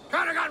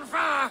 Can't have gotten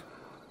far!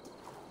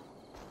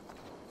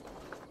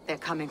 They're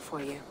coming for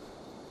you.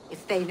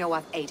 If they know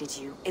I've aided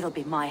you, it'll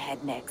be my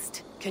head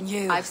next. Can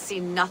you... I've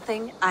seen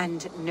nothing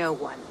and no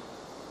one.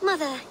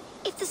 Mother,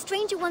 if the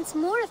stranger wants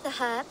more of the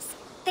herbs,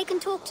 they can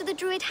talk to the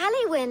druid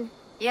Halewyn.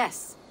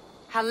 Yes.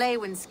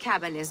 Halewyn's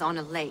cabin is on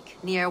a lake,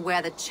 near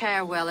where the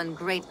Cherwell and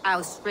Great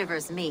Ouse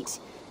rivers meet.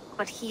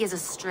 But he is a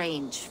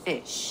strange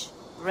fish.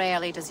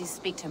 Rarely does he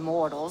speak to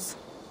mortals,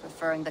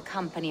 preferring the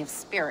company of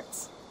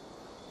spirits.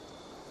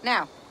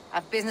 Now,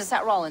 I've business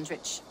at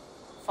Rollindrich.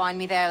 Find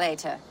me there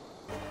later.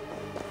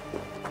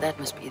 That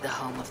must be the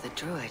home of the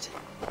druid.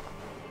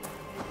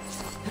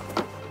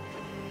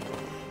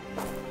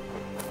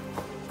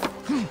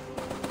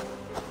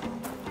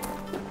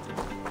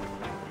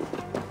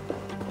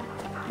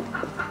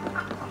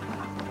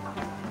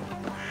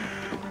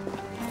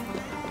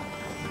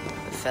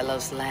 The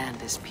fellow's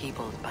land is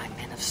peopled by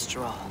men of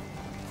straw.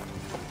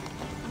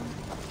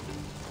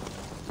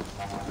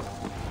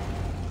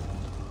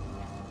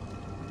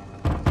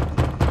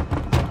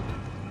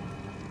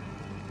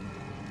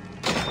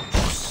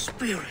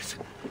 Spirit,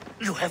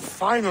 you have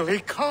finally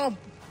come.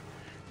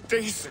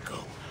 Days ago,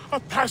 a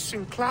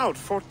passing cloud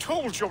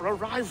foretold your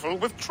arrival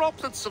with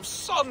droplets of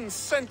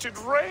sun-scented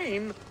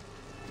rain.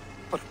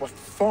 But what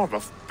form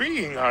of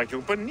being are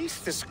you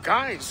beneath this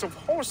guise of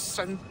horse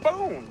and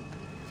bone?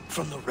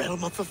 From the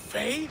realm of the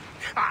Fae?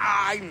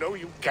 I know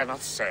you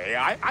cannot say.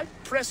 I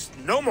press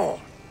no more.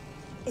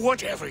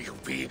 Whatever you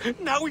be,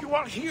 now you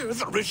are here,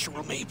 the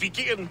ritual may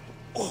begin.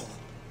 Oh,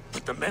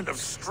 but the men of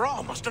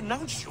straw must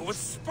announce you with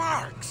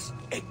sparks.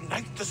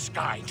 Ignite the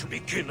sky to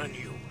begin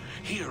anew,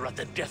 here at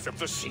the death of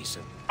the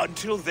season.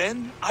 Until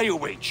then, I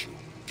await you,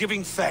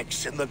 giving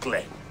thanks in the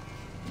glen.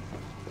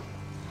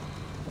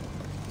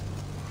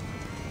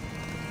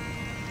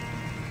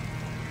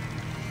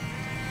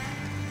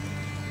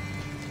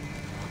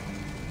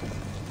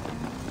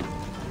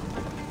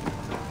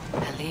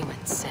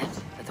 Said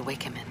that the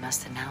Wicker men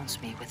must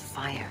announce me with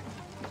fire.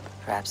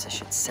 Perhaps I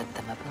should set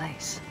them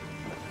ablaze.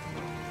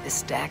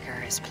 This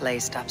dagger is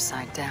placed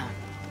upside down.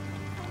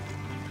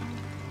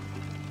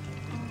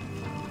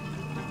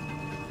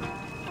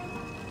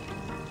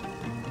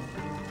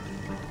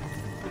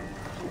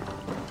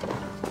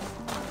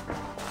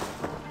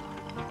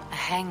 A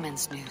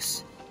hangman's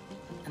noose,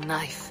 a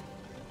knife,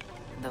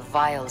 and the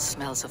vile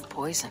smells of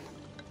poison.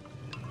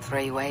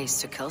 3 ways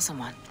to kill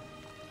someone.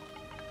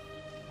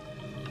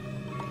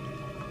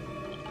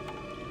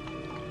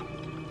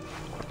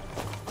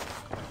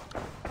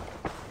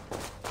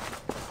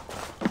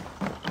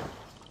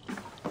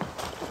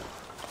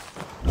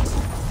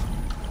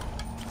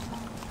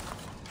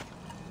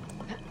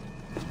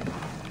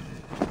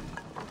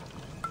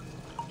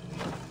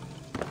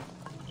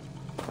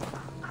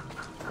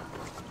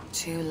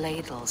 Two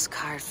ladles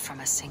carved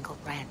from a single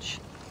branch.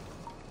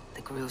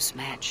 The grooves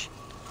match.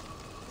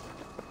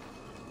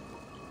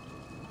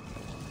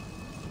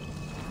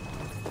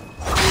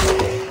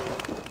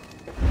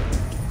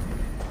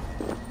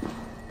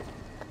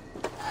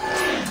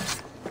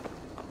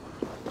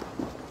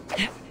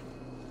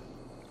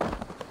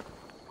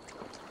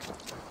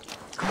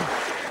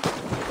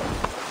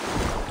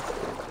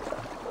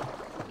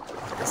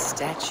 The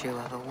statue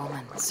of a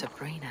woman,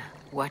 Sabrina,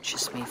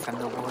 watches me from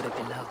the water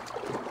below.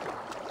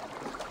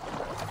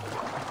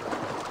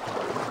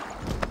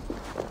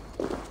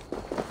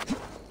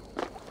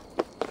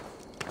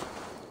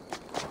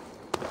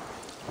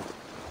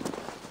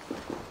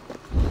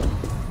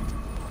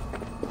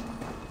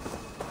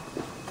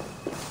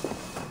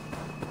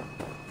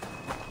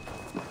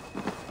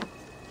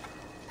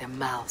 Their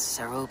mouths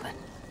are open,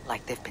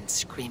 like they've been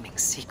screaming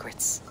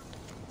secrets.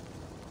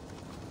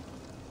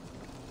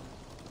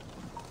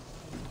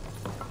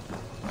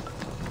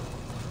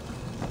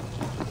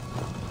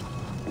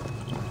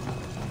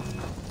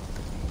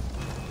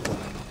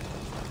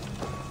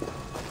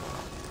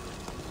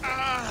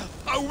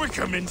 A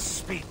Wickerman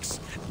speaks.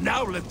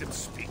 Now let them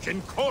speak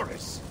in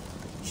chorus.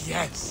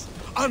 Yes,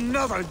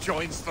 another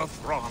joins the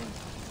throng.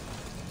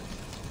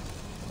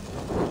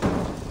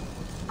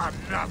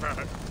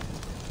 Another.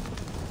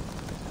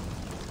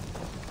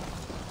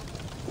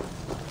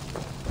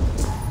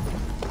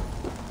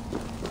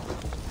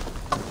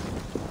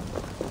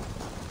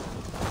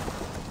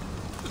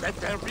 Let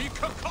there be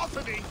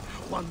cacophony.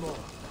 One more.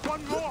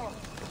 One more.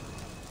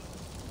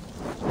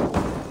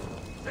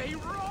 They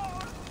roar.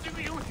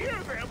 Do you hear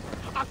them?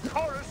 A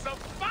chorus of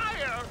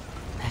fire.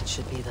 That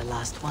should be the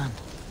last one.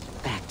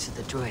 Back to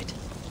the druid.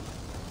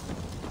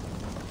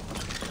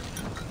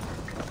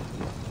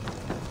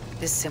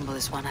 This symbol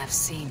is one I've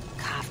seen,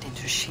 carved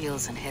into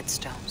shields and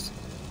headstones.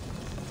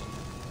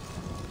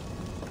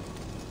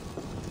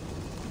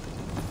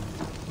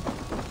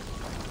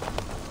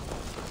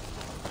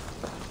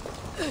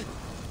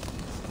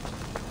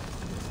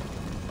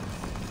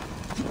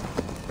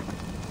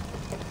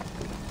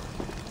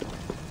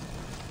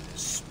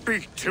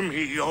 Speak to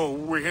me, O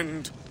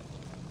wind.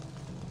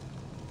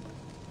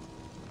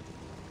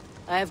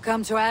 I have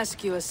come to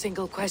ask you a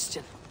single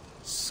question.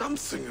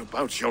 Something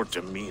about your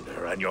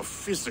demeanor and your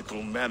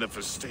physical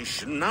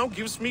manifestation now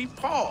gives me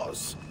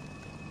pause.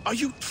 Are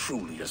you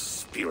truly a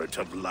spirit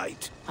of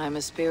light? I'm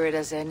a spirit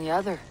as any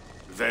other.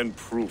 Then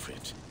prove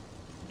it.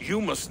 You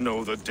must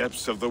know the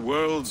depths of the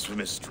world's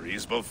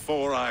mysteries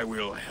before I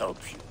will help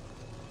you.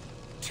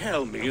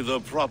 Tell me the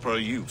proper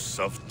use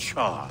of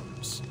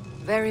charms.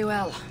 Very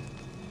well.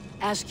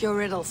 Ask your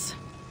riddles.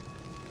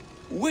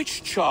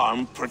 Which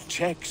charm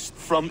protects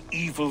from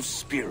evil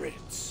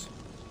spirits?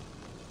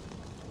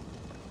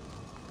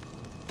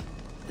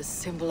 The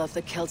symbol of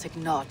the Celtic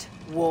knot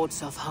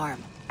wards off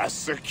harm. A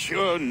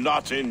secure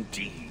knot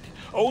indeed.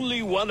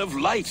 Only one of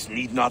light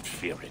need not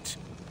fear it.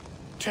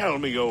 Tell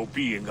me, O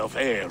being of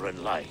air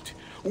and light,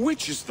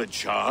 which is the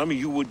charm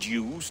you would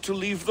use to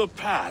leave the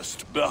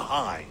past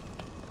behind?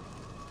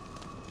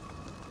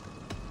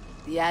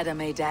 The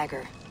Adame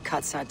dagger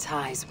cuts our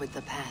ties with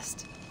the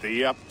past.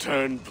 The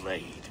upturned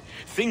blade.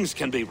 Things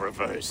can be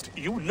reversed.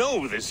 You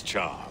know this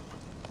charm.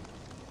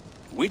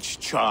 Which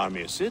charm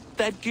is it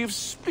that gives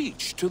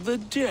speech to the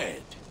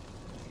dead?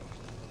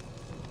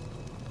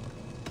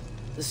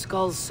 The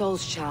Skull's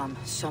Soul's charm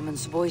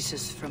summons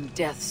voices from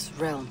Death's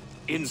realm.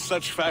 In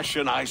such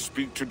fashion I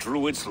speak to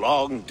druids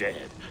long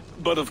dead.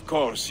 But of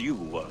course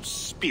you, a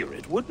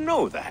spirit, would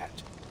know that.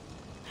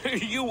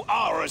 You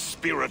are a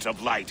spirit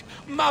of light.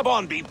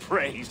 Mabon be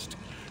praised.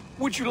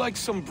 Would you like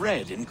some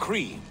bread and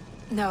cream?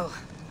 No,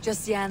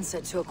 Just the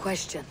answer to a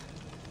question.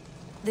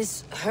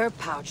 This herb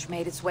pouch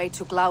made its way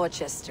to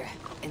Gloucester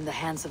in the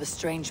hands of a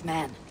strange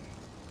man.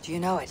 Do you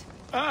know it?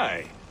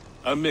 Aye.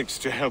 A mix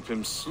to help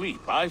him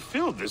sleep. I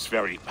filled this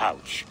very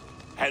pouch.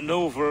 And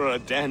over a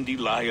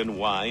dandelion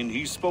wine,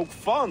 he spoke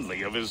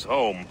fondly of his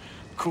home,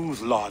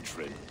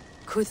 Cuthladrin.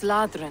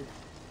 Cuthladrin.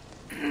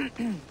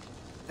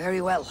 Very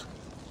well.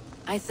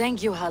 I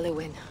thank you,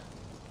 Halliwyn.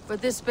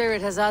 But this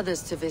spirit has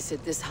others to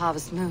visit this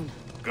harvest moon.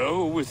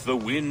 Go with the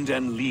wind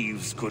and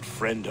leaves, good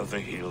friend of the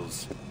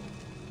hills.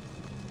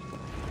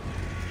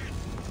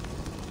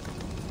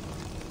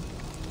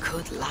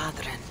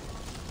 Cuthladrin.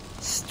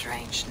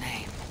 Strange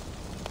name.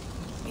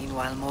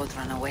 Meanwhile,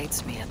 Modron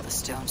awaits me at the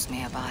stones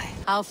nearby.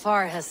 How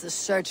far has the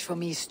search for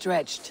me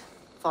stretched?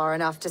 Far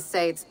enough to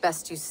say it's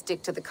best you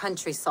stick to the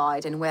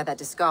countryside and wear that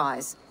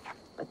disguise.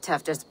 But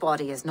Tefder's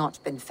body has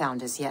not been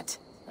found as yet.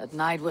 That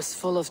night was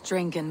full of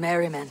drink and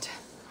merriment.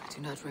 I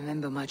do not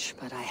remember much,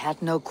 but I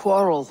had no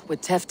quarrel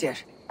with Tefder.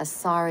 A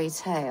sorry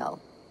tale.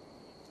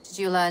 Did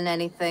you learn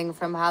anything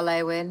from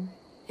Halliwyn?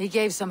 He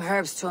gave some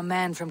herbs to a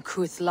man from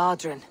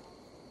Cuthladrin.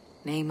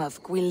 Name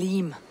of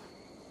Gwylim.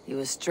 He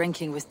was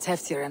drinking with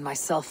Tefder and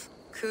myself.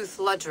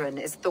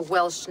 Cuthladrin is the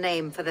Welsh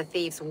name for the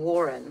thieves'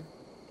 warren.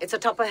 It's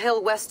atop a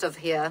hill west of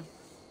here.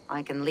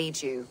 I can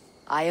lead you.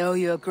 I owe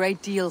you a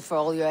great deal for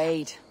all your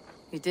aid.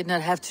 You did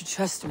not have to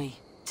trust me.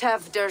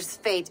 Tefder's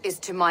fate is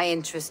to my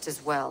interest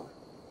as well.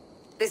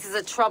 This is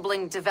a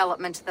troubling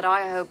development that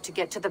I hope to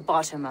get to the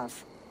bottom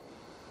of.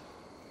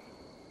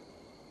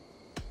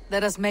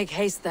 Let us make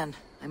haste then.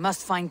 I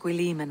must find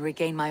Gwylim and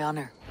regain my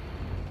honor.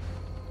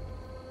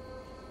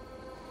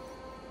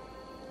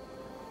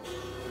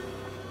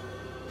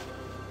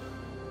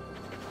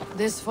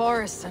 This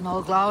forest and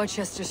all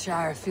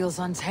Gloucestershire feels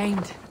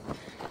untamed.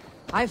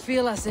 I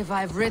feel as if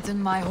I've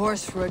ridden my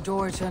horse through a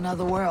door to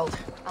another world.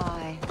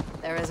 Aye,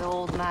 there is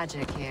old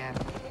magic here.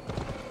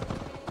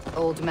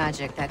 Old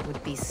magic that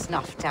would be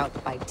snuffed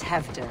out by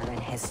Tefder and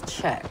his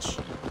church.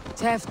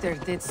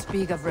 Tefder did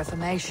speak of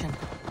reformation.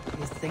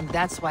 You think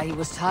that's why he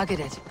was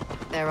targeted?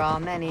 There are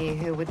many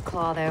who would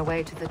claw their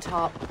way to the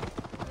top.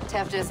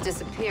 Tefder's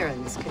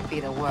disappearance could be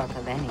the work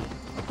of any.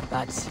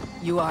 But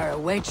you are a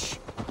witch,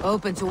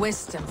 open to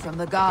wisdom from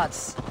the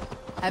gods.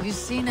 Have you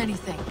seen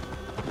anything?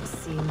 You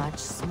see much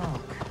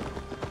smoke.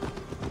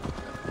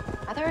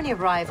 Are there any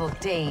rival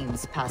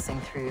Danes passing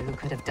through who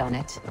could have done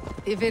it?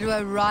 If it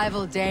were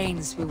rival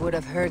Danes, we would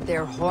have heard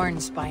their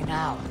horns by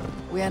now.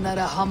 We are not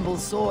a humble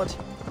sword.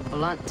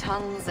 Blunt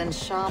tongues and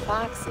sharp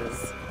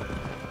axes.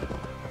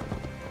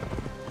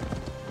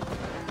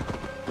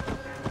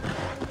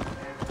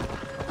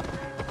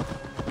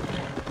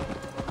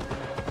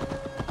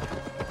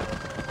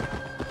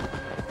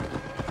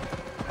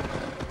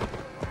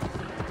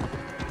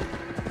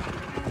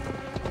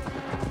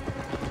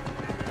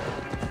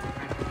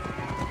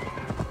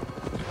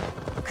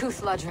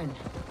 Cuthladrin,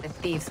 the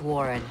thieves'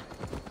 warren.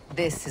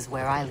 This is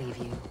where I leave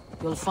you.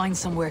 You'll find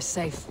somewhere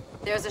safe.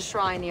 There's a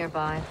shrine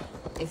nearby.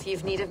 If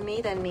you've need of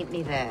me, then meet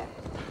me there.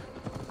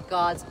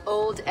 Gods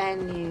old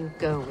and new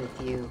go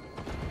with you.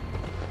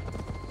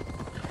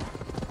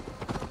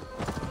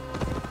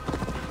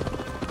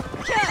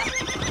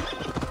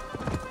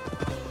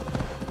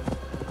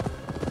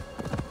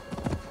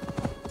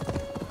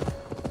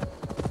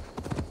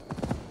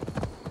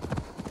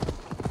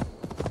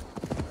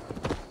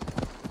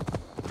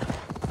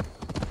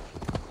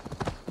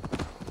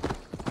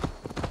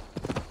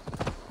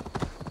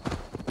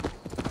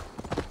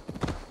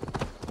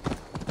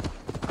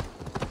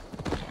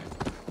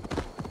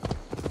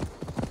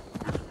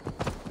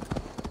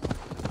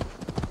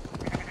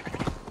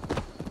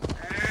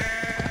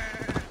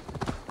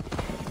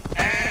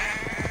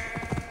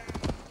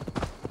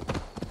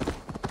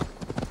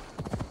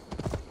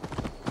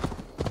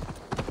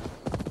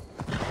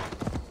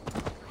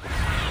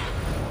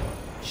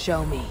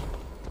 Show me.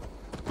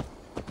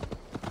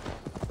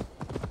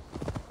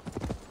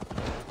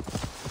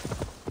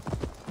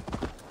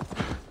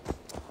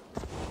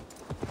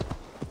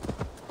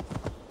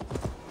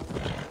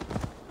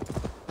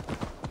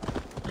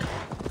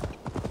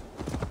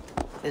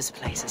 This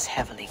place is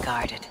heavily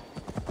guarded.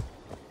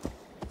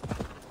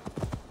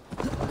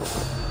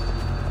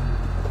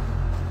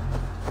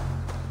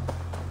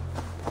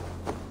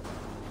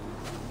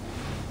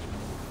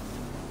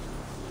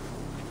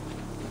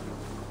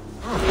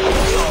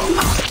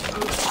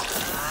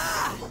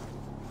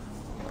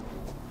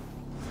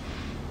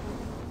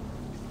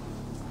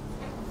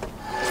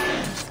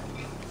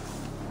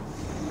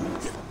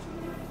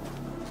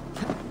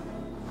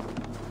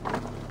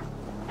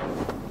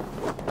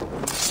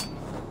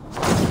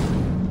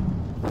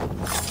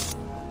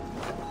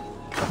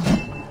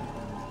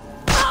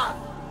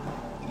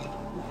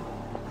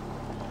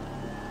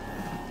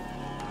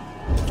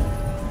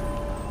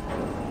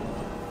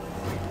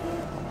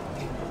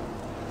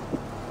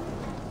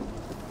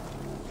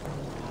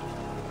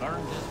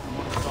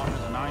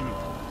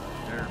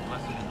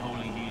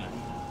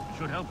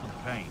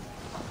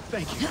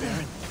 Thank you,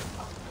 Baron.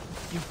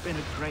 You've been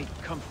a great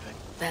comfort.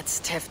 That's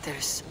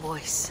Tefder's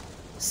voice.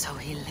 So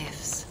he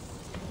lives.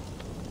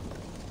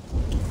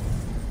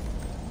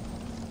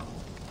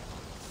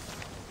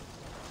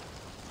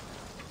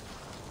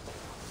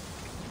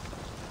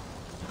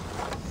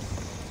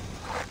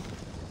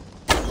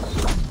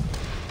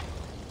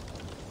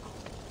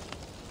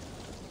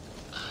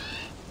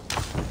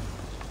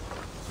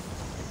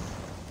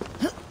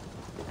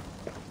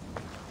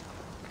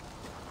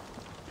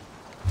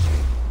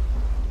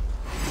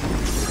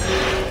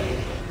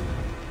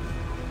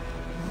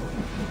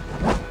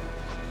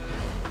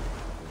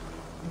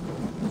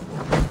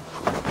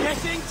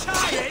 Getting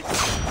tired?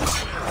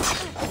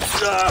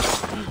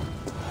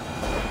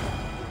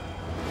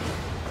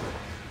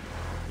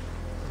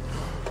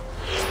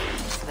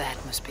 That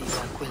must be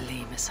where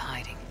Gwilym is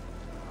hiding.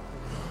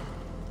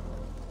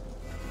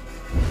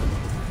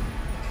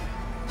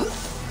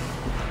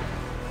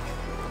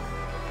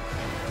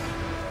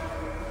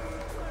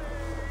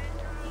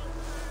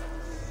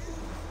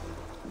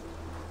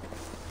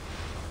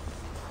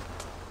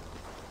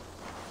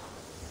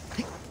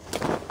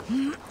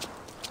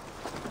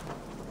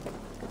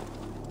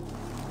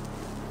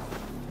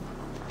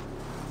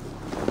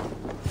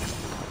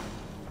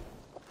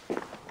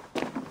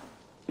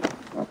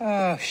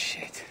 Oh,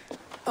 shit.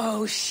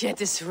 Oh,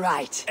 shit is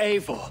right.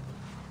 Eivor,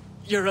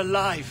 you're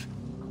alive.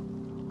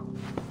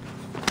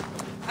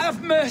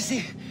 Have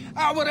mercy!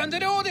 We're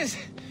under orders!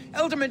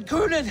 Alderman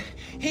Coonan,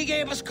 he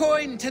gave us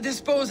coin to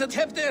dispose of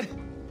Teftir.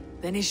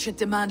 Then he should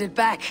demand it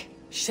back.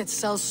 Shit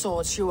sells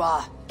swords, you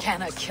are.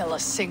 Cannot kill a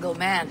single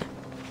man.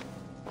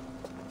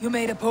 You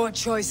made a poor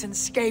choice in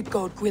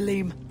scapegoat,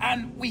 Gwilym.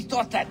 And we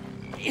thought that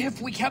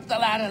if we kept the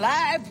lad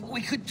alive, we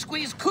could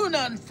squeeze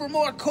Coonan for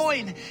more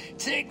coin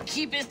to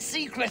keep it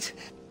secret.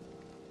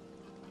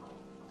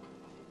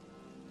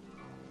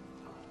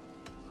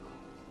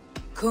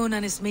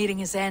 Coonan is meeting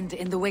his end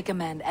in the Wicker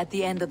at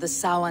the end of the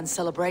Samhain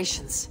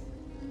celebrations.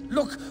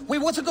 Look, we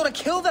wasn't gonna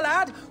kill the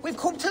lad. We've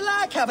come to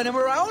like having him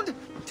around.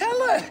 Tell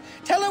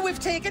her we've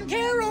taken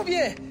care of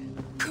you.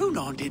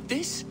 Coonan did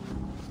this?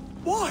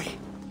 Why?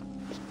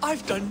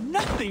 I've done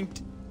nothing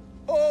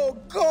Oh,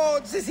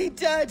 gods, is he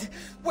dead?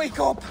 Wake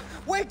up!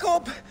 Wake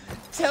up!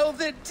 Tell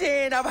the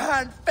Dane I've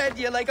hand-fed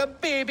you like a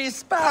baby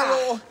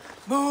sparrow!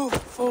 Move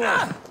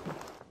forward!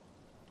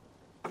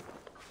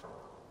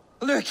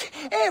 Look,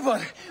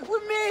 Eivor,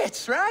 we're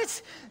mates,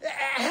 right?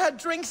 Had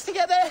drinks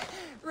together.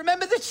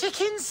 Remember the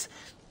chickens?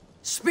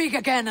 Speak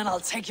again and I'll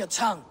take your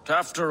tongue.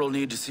 Tafter will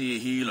need to see a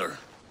healer.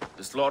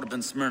 This lord have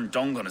been smearing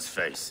dung on his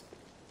face.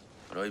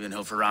 But I've been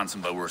held for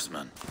ransom by worse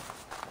men.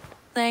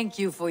 Thank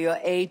you for your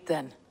aid,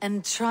 then.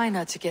 And try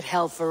not to get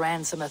held for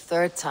ransom a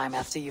third time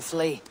after you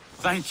flee.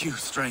 Thank you,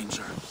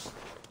 stranger.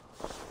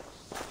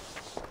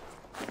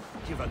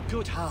 You've a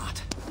good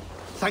heart.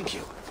 Thank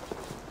you.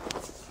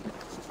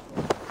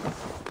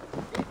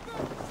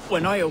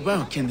 When I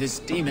awoke in this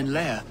demon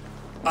lair,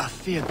 I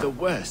feared the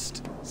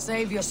worst.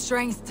 Save your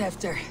strength,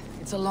 Teftir.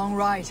 It's a long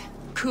ride.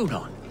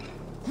 Coonan.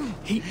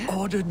 He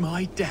ordered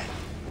my death.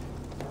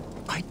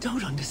 I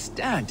don't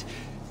understand.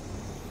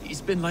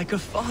 He's been like a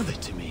father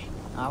to me.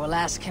 I will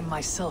ask him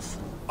myself.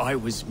 I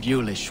was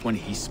mulish when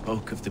he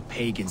spoke of the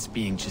pagans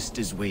being just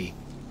as we.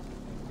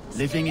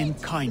 Living in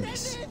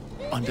kindness,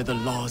 under the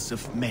laws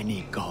of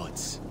many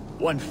gods.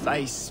 One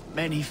face,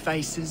 many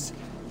faces.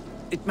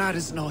 It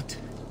matters not.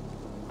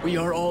 We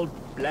are all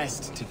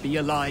blessed to be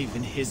alive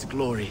in his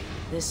glory.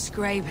 This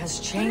scribe has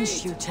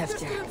changed you,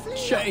 Teftir.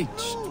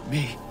 Changed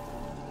me.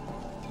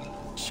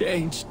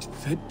 Changed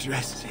the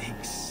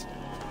dressings.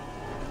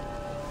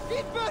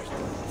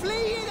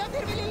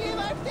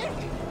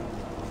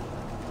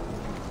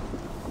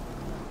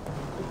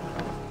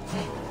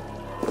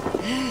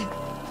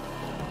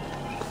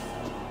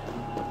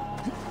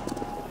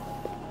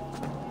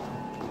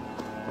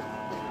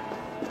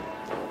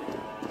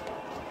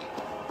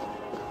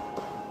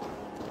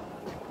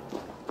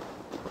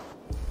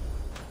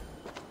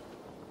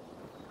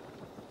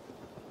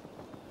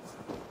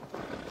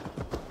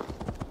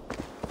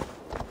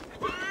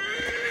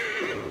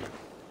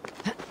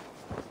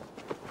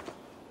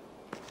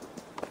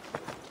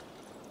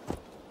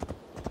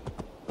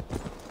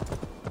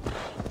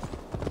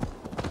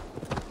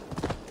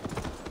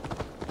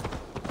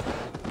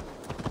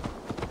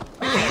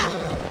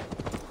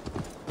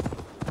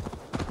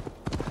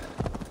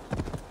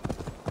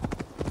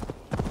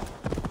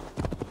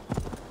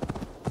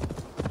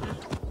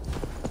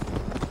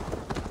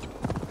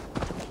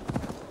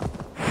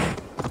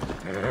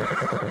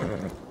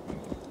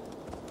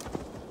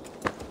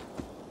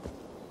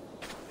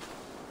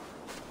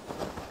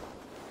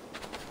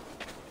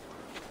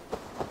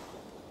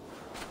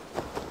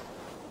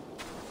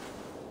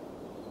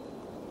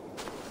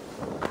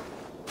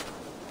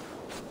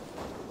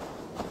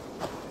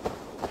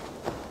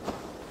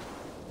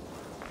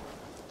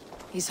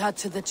 He's hot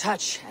to the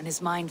touch, and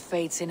his mind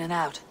fades in and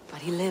out.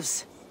 But he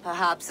lives.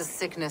 Perhaps a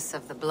sickness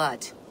of the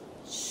blood.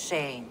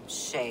 Shame,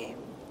 shame.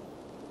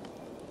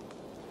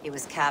 He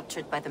was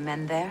captured by the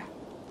men there?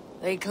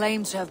 They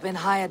claim to have been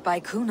hired by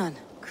Coonan.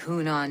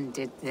 Coonan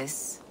did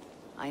this?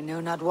 I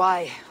know not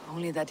why,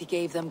 only that he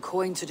gave them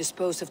coin to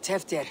dispose of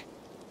Teftir.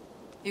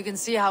 You can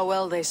see how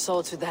well they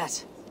saw to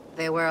that.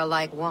 They were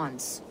alike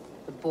once,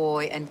 the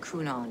boy and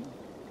Coonan.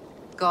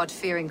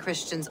 God-fearing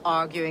Christians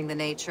arguing the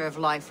nature of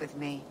life with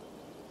me.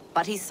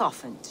 But he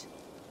softened.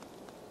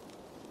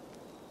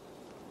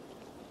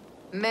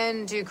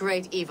 Men do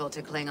great evil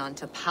to cling on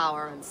to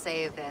power and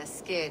save their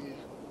skin.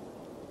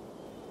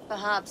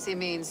 Perhaps he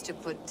means to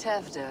put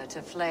Teftir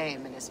to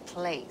flame in his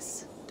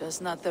place.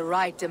 Does not the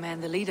right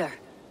demand the leader?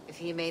 If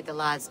he made the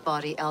lad's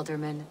body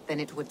Elderman, then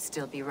it would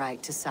still be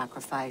right to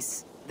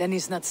sacrifice. Then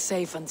he's not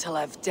safe until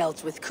I've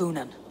dealt with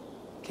Coonan.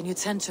 Can you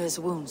tend to his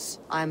wounds?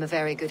 I'm a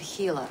very good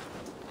healer.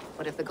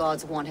 But if the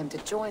gods want him to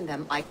join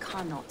them, I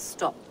cannot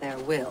stop their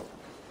will.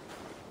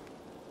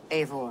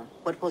 Eivor,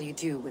 what will you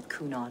do with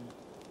Kunan?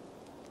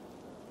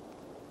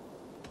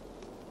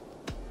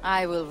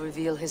 I will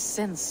reveal his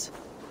sins.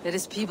 Let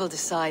his people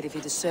decide if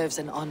he deserves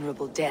an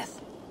honorable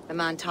death. The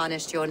man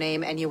tarnished your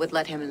name and you would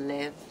let him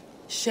live?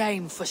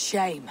 Shame for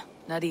shame.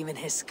 Not even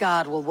his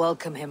god will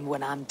welcome him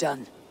when I'm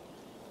done.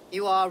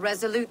 You are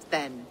resolute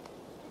then.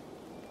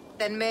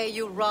 Then may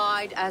you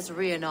ride as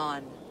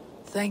Rhiannon.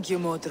 Thank you,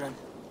 Modron.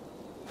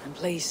 And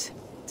please,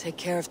 take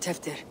care of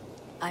Teftir.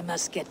 I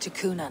must get to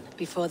Kunan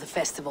before the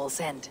festival's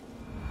end.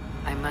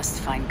 I must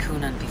find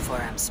Kunan before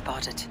I'm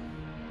spotted.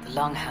 The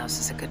Longhouse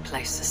is a good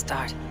place to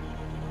start.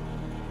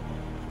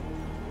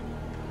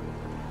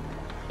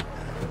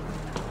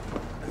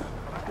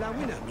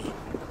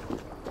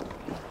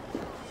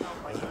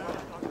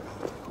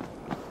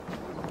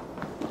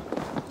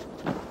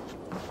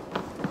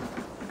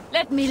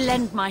 Let me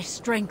lend my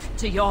strength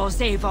to yours,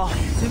 Eivor.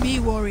 To me,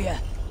 warrior.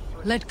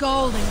 Let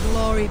gold and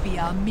glory be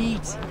our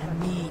meat and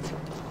mead.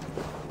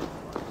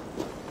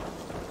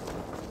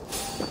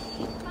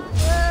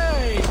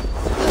 Hey!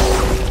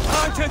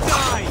 Time to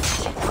die!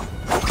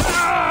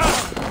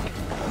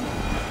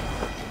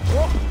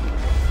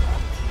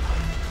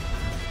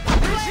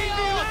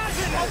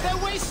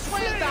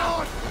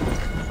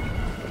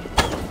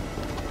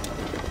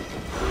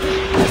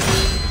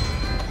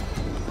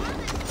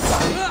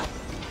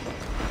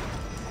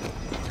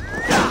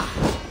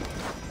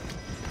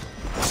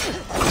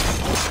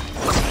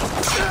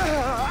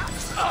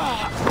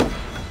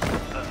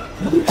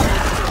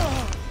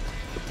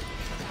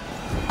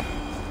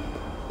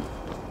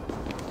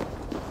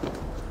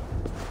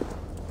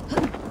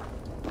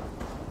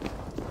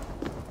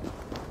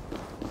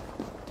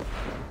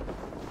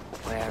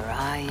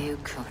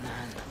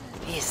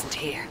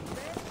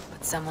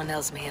 Someone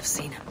else may have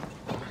seen him.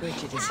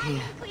 Bridget is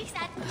here.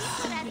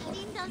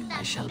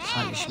 I shall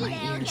polish my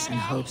ears in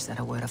hopes that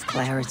a word of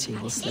clarity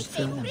will slip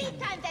through them.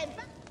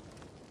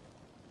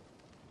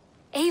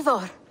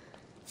 Eivor!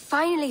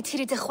 Finally,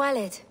 Tiri de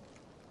Chwaled.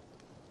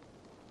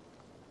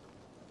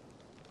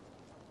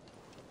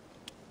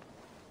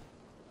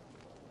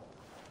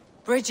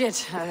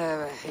 Bridget,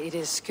 it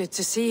is good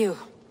to see you.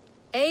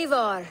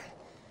 Eivor!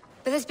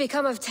 What has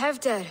become of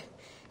Teftir?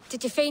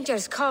 Did you faint your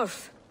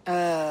scarf?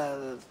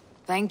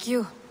 Thank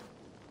you.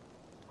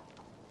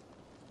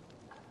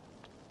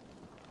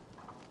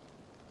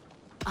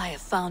 I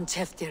have found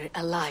Teftir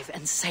alive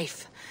and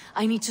safe.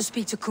 I need to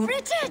speak to Kun-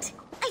 Bridget!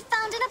 I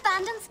found an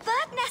abandoned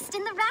bird nest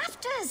in the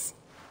rafters.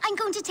 I'm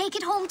going to take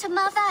it home to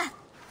Mother.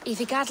 If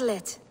you gather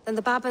it, then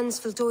the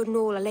Babans will do it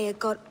all and lay a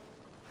god.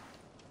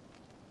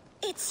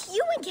 It's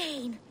you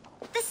again!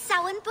 The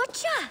Samhain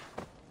Butcher!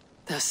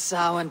 The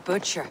Samhain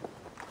Butcher.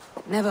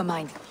 Never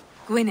mind.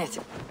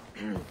 Gwyneth,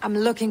 I'm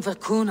looking for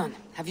Kunan.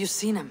 Have you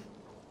seen him?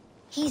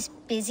 He's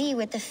busy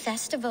with the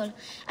festival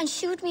and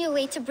shooed me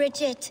away to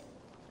Bridget.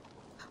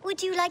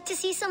 Would you like to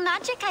see some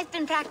magic I've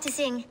been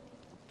practicing?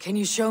 Can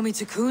you show me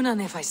to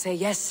Kunan if I say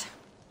yes?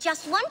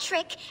 Just one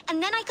trick,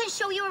 and then I can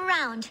show you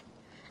around.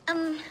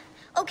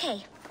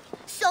 Okay.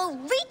 So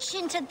reach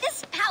into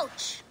this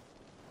pouch.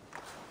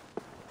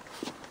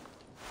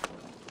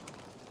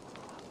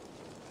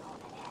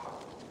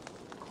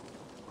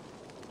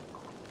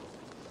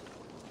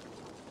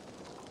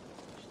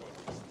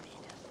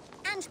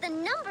 And the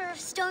number of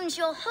stones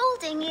you're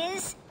holding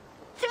is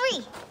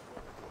 3.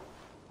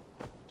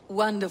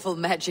 Wonderful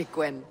magic,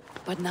 Gwen.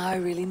 But now I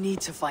really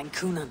need to find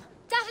Kunan.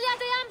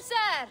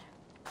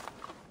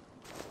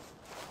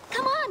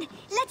 Come on,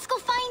 let's go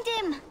find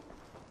him.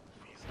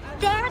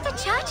 They're the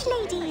church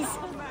ladies.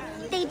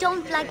 They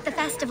don't like the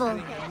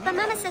festival, but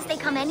Mama says they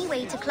come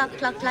anyway to cluck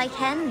cluck like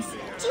hens.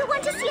 Do you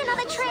want to see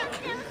another trick?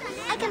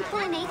 I can pull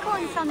an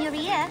acorn from your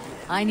ear.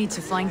 I need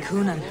to find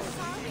Kunan.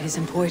 It is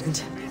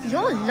important.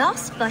 You're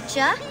lost,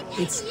 Butcher.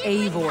 It's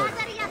Eivor.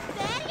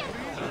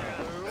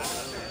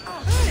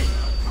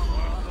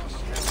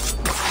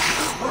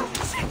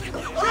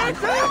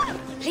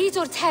 Please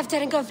o'r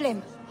Teftir yn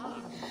gyflym.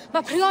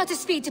 Mae priod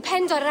ysfi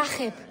depend o'r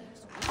rachib.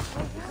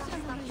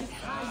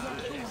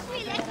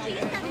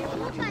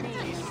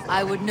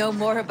 I would know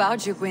more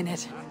about you,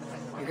 Gwyneth.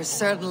 You're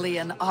certainly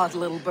an odd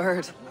little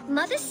bird.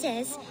 Mother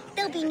says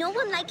there'll be no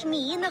one like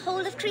me in the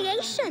whole of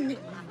creation.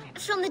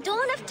 From the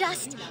dawn of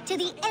dust to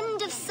the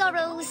end of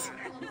sorrows.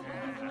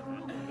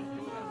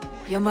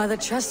 Your mother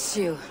trusts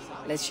you.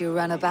 Lets you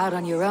run about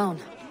on your own.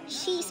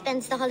 She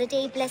spends the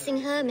holiday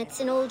blessing hermits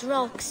in old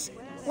rocks.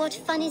 What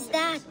fun is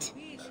that?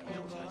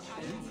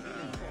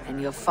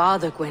 And your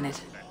father, Gwyneth,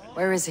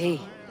 where is he?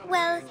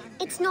 Well,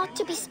 it's not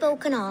to be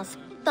spoken of.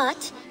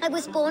 But I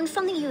was born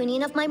from the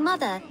union of my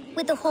mother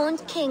with the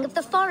horned king of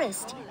the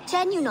forest,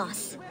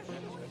 Genunos.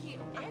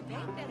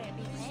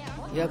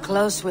 You're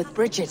close with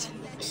Bridget.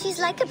 She's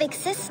like a big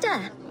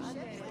sister.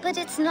 But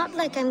it's not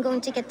like I'm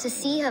going to get to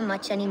see her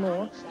much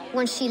anymore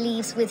once she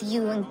leaves with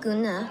you and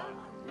Gunnar.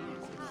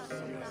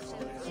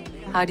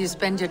 How do you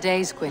spend your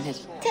days,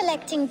 Gwyneth?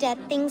 Collecting dead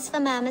things for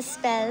Mama's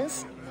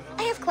spells.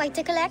 I have quite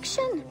a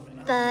collection.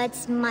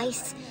 birds,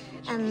 mice,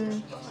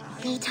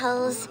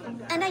 beetles,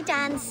 and I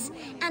dance,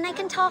 and I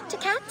can talk to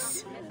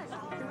cats.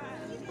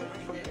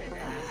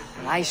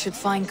 I should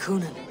find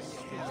Coonan.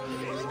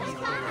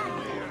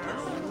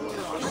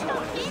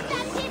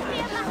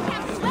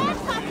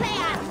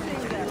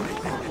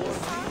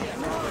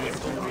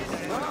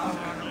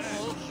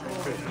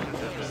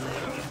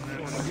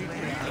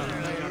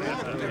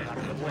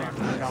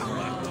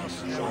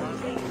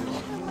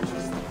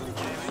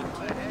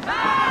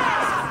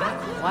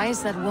 Why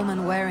is that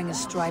woman wearing a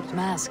striped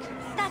mask?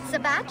 That's a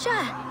badger.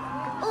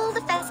 All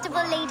the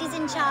festival ladies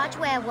in charge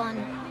wear one.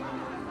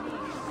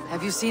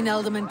 Have you seen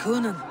Alderman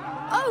Coonan?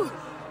 Oh!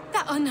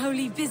 That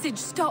unholy visage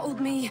startled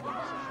me.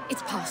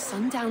 It's past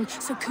sundown,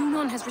 so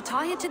Coonan has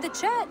retired to the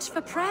church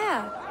for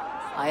prayer.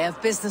 I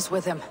have business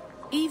with him.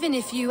 Even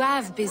if you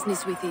have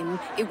business with him,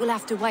 it will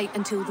have to wait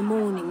until the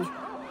morning.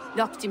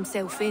 Locked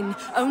himself in.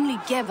 Only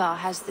Geva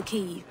has the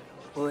key.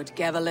 Would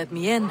Geva let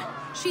me in?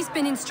 She's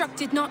been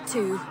instructed not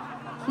to.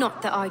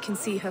 Not that I can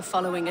see her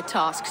following a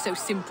task so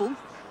simple.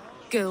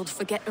 Girl'd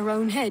forget her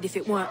own head if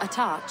it weren't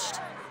attached.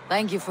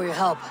 Thank you for your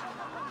help.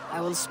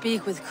 I will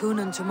speak with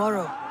Coonan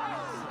tomorrow.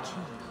 The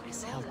key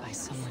is held by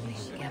someone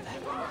named Geva.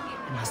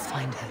 I must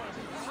find her.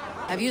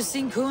 Have you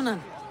seen Coonan?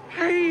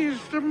 Hey,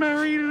 it's the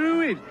Mary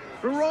Lewid.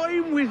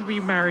 Rhyme with me,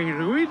 Mary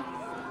Lewid.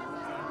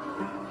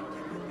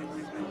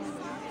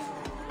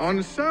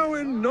 On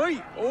Samhain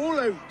night, all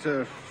out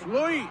to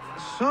flight,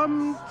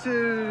 some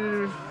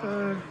to...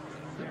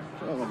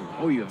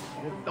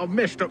 I've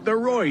messed up the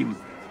rhyme.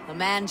 The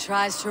man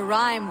tries to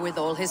rhyme with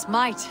all his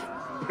might.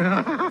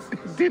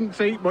 Didn't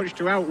take much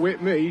to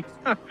outwit me.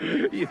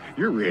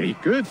 You're really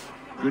good.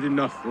 Good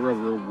enough for a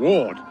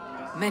reward.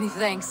 Many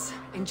thanks.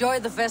 Enjoy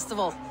the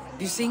festival.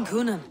 Have you seen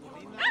Coonan?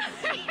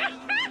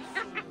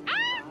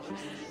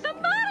 The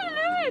Mary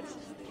Lewid!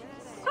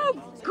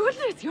 Oh,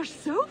 goodness, you're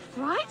so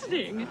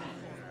frightening.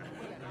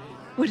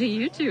 What are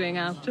you doing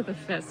after the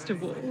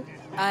festival?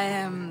 I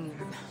am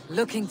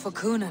looking for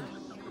Coonan.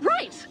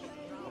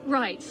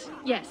 Right,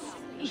 yes.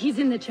 He's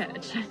in the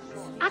church.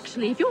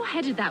 Actually, if you're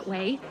headed that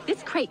way,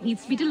 this crate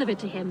needs to be delivered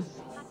to him.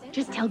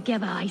 Just tell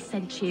Geva I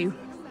sent you.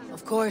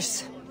 Of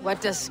course. What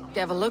does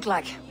Geva look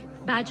like?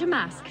 Badger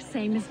mask,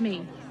 same as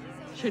me.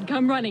 Should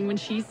come running when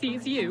she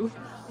sees you.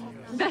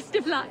 Best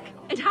of luck,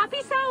 and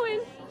happy Samhain!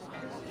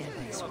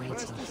 Geva is waiting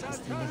for his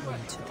delivery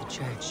to the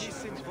church.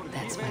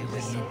 That's my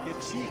way in.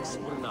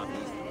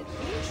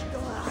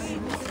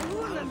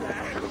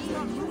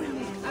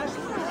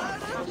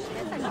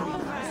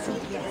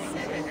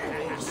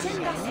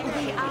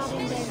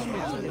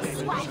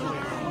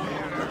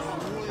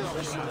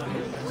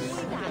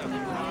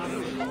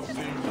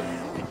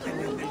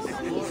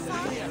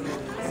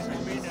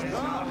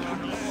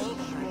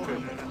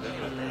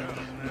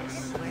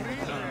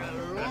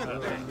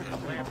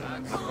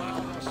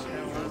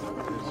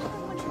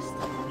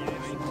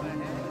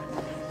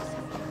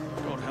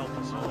 God help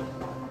us all.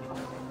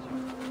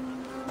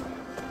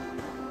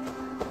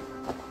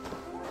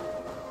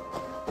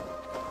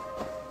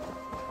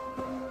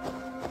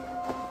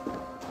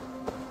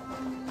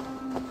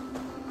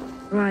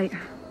 Right,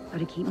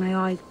 gotta keep my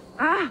eyes...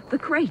 Ah, the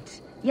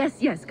crate!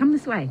 Yes, come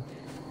this way.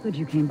 Good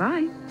you came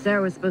by.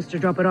 Sarah was supposed to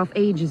drop it off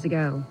ages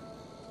ago.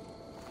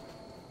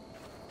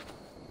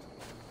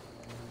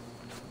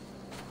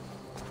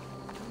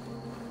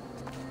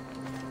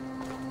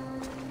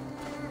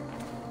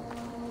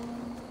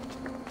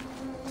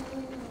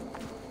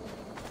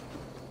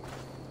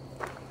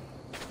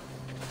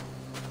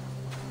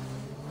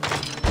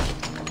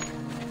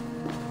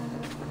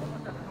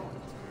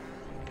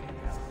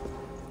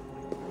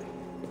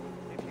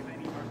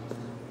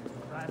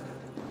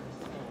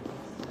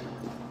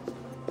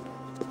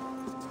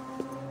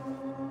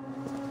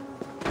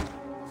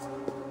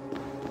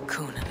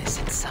 Coonan is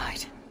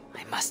inside.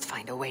 I must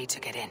find a way to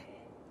get in.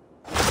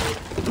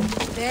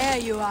 There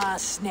you are,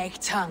 snake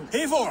tongue.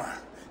 Eivor!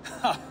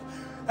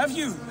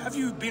 Have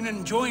you been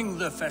enjoying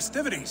the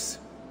festivities?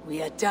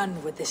 We are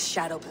done with this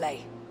shadow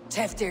play.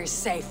 Teftir is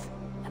safe,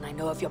 and I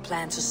know of your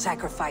plan to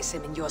sacrifice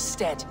him in your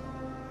stead.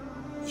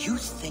 You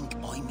think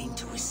I mean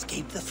to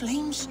escape the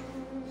flames?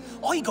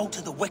 I go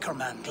to the Wicker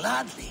Man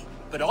gladly,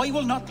 but I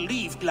will not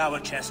leave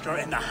Gloucester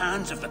in the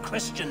hands of the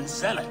Christian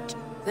zealot.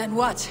 Then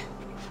what?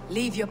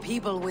 Leave your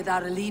people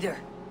without a leader,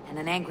 and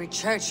an angry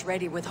church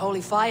ready with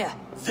holy fire.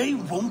 They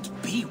won't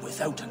be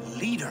without a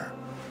leader.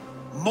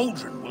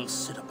 Modron will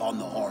sit upon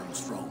the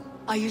Horn's throne.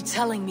 Are you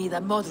telling me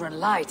that Modron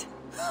lied?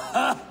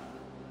 Ha!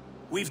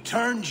 We've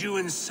turned you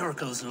in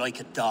circles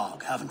like a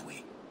dog, haven't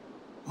we?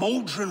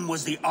 Modron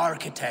was the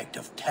architect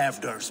of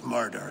Tevder's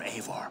murder,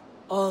 Eivor.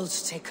 All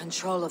to take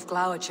control of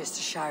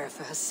Gloucestershire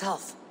for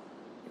herself.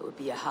 It would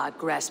be a hard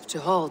grasp to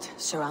hold,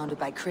 surrounded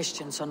by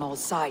Christians on all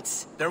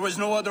sides. There was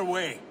no other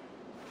way.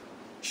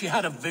 She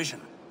had a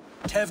vision.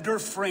 Tevder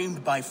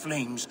framed by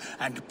flames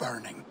and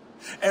burning.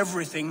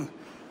 Everything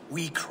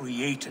we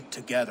created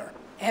together.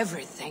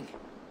 Everything?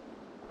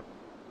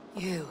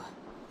 You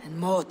and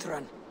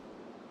Modron.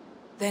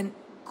 Then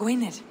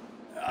Gwynedd.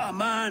 A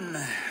man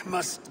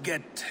must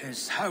get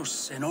his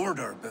house in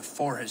order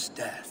before his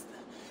death.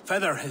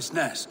 feather his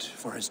nest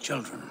for his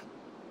children.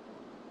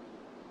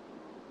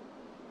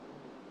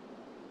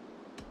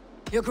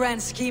 Your grand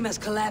scheme has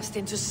collapsed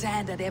into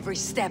sand at every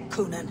step,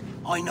 Coonan.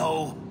 I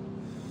know.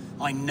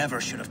 I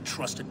never should have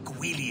trusted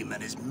Gwilliam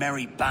and his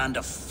merry band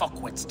of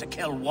fuckwits to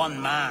kill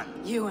one man.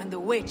 You and the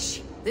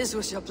witch. This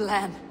was your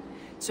plan.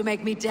 To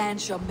make me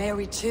dance your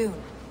merry tune.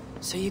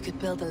 So you could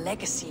build a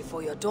legacy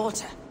for your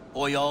daughter.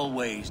 I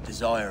always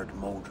desired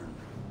Modron.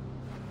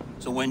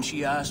 So when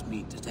she asked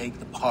me to take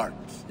the part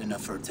in a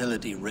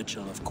fertility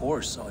ritual, of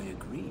course I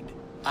agreed.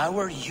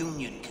 Our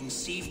union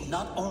conceived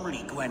not only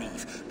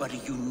Gweneve, but a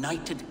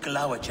united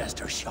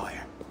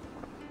Gloucestershire.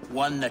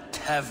 One that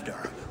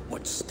Tevder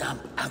would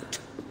stamp out.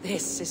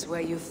 This is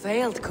where you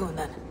failed,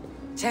 Coonan.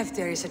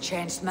 Tevder is a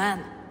changed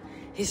man.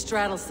 He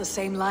straddles the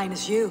same line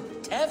as you.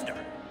 Tevder?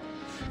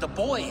 The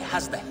boy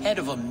has the head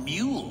of a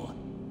mule.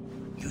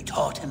 You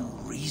taught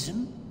him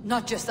reason?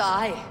 Not just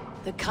I.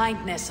 The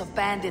kindness of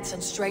bandits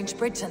and strange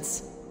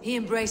Britons. He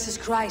embraces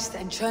Christ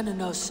and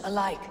Chernonos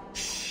alike.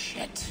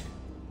 Shit.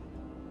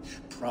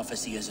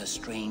 Prophecy is a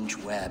strange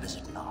web, is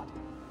it not?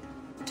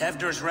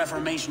 Tevder's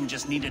reformation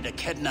just needed a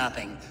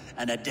kidnapping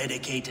and a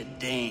dedicated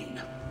Dane.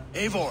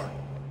 Eivor,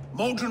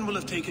 Modron will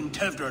have taken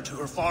Tevder to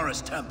her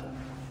forest temple.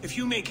 If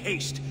you make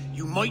haste,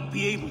 you might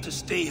be able to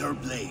stay her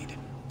blade.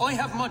 I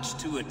have much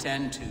to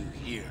attend to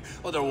here,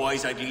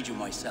 otherwise I'd lead you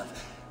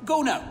myself.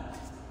 Go now.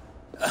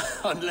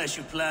 Unless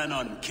you plan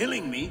on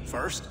killing me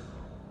first.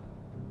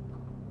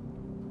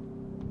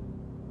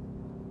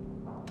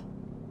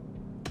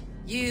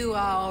 You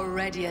are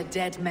already a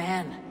dead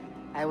man.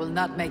 I will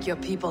not make your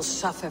people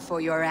suffer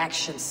for your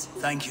actions.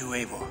 Thank you,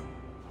 Eivor.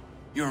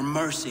 Your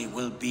mercy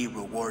will be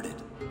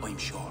rewarded, I'm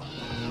sure.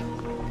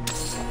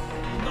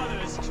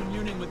 Mothers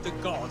communing with the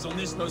gods on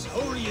this most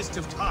holiest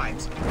of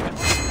times.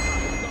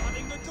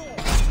 Guarding the door.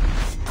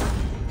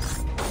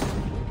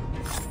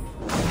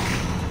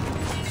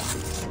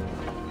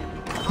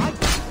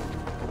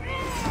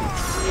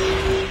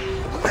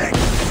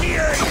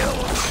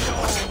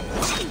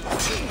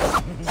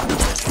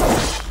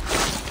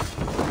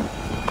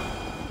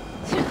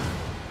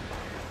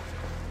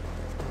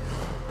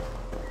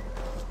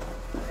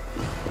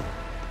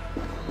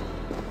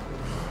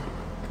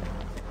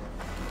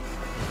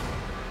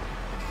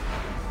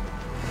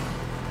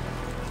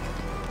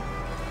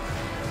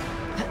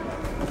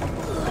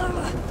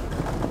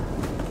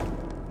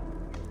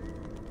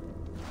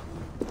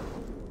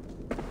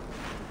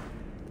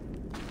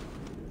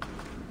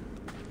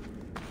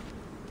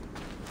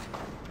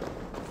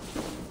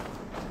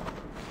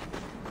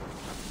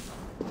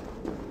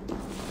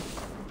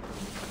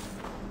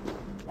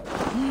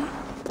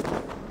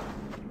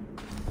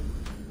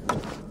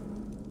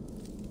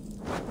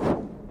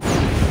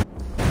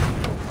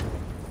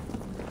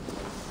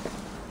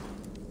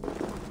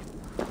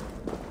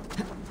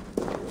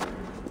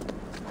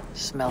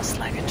 Smells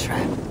like a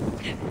trap.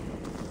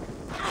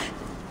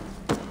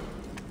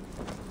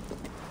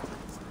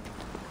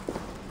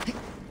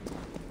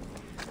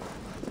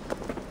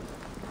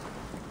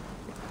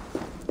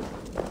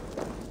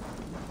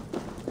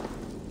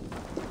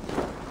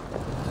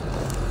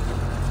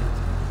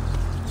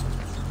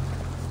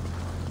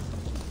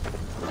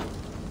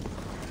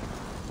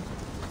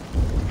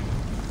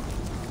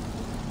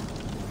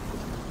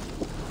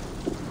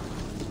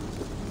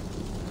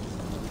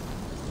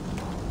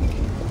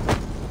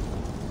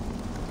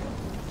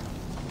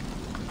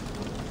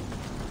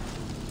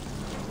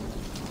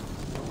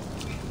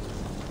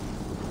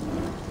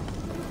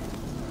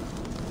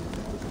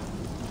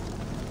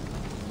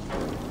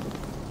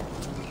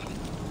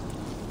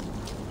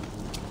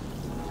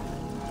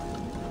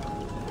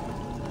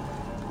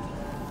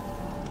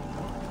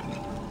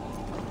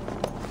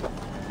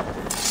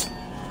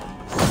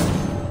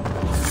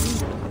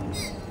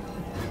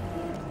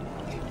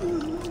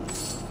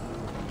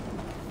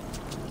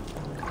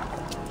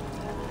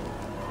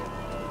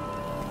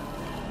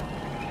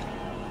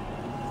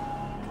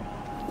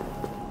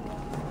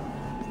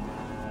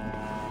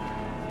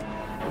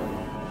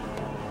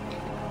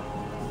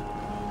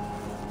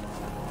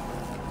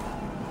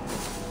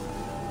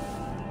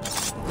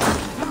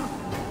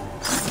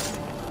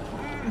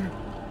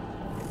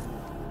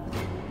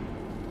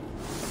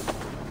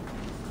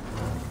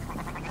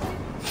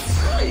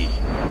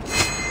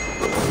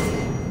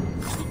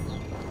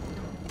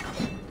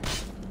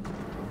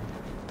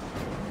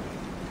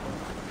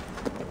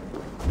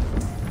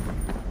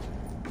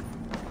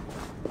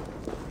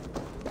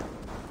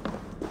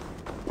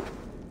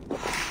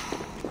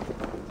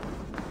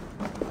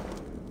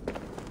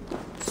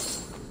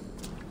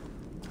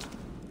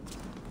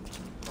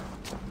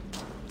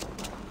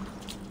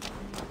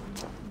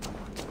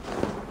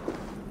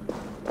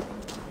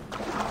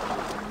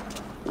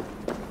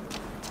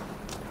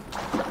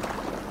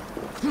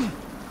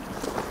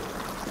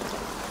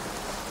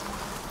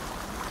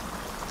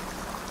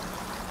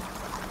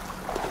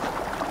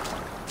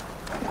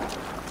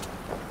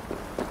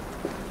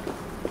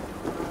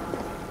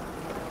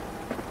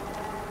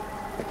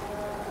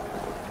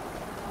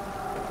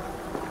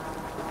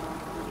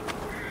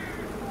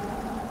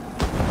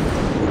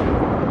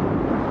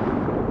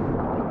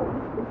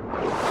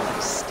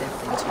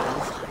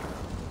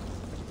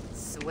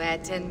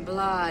 Sweat and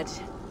blood,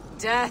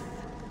 death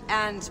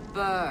and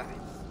birth.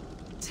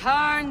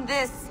 Turn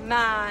this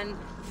man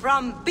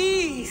from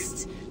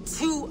beast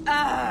to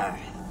earth.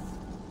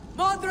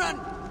 Modron,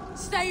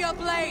 stay your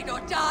blade or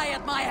die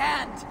at my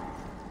hand.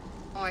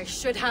 I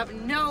should have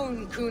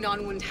known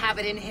Kunon wouldn't have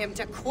it in him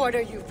to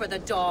quarter you for the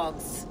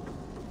dogs.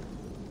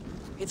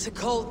 It's a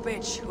cold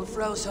bitch who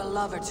throws her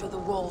lover to the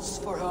wolves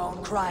for her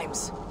own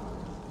crimes.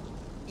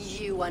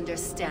 You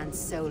understand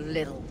so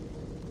little.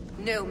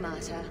 No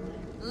matter.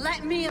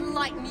 Let me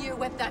enlighten you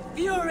with the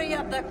fury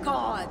of the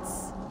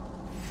gods!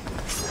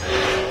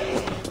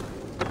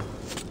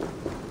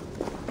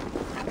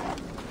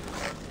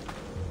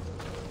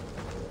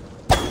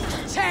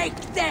 Take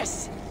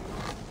this!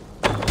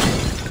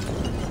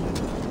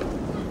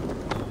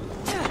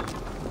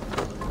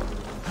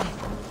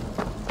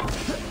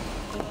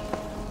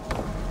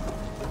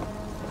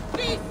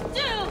 Be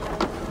still!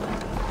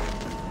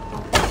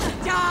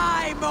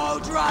 Die,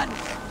 Modron!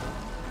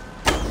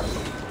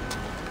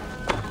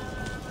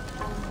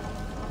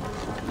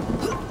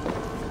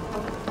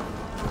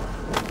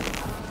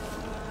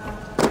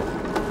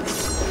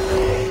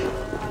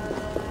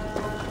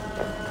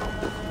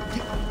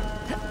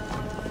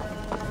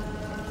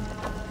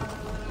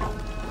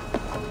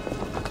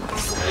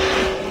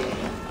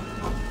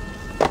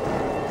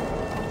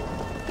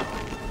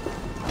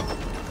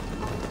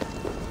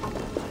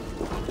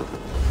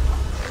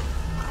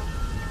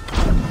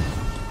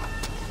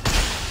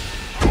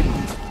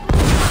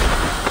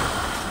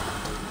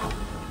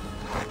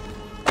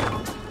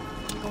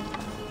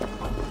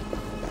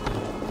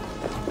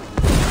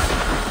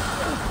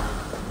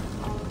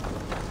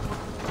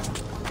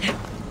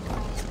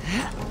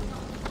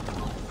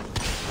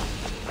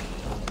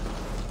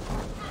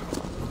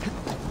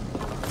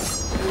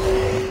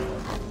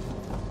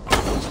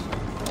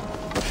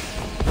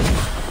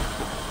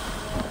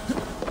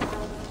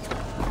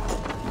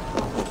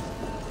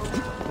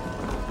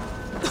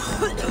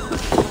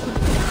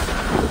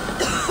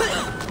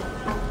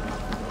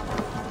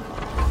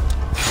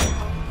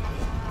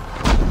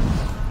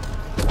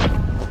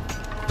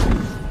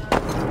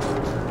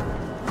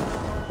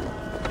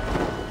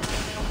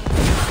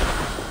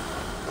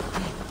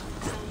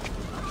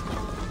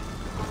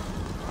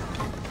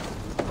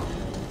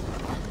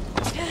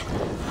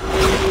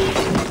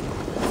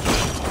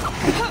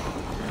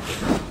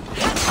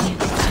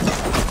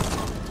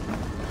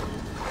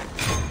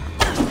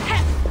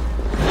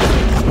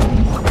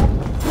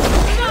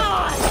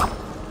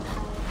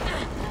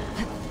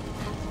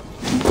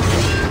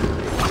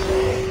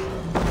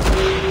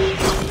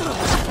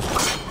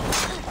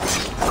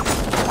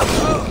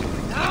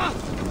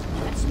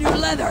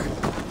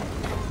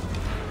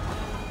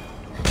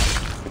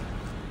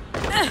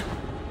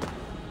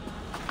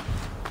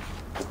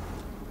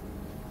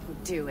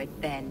 Do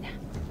it then.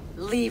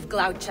 Leave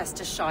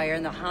Gloucestershire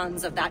in the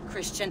hands of that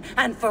Christian,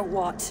 and for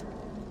what?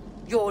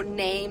 Your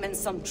name and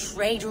some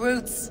trade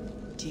routes?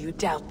 Do you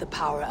doubt the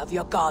power of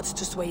your gods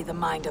to sway the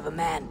mind of a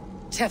man?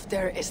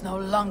 Tefter is no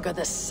longer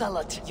the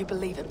zealot you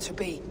believe him to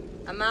be.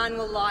 A man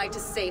will lie to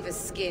save his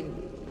skin.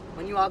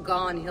 When you are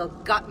gone, he'll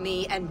gut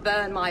me and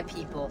burn my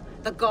people.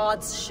 The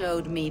gods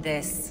showed me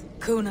this.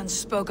 Kunon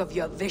spoke of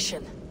your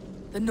vision.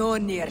 The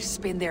Nornir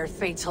spin their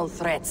fatal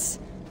threats.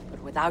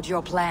 But without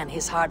your plan,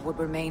 his heart would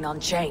remain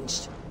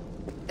unchanged.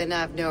 Then I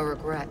have no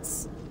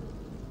regrets.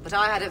 But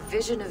I had a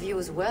vision of you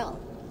as well.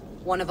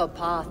 One of a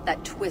path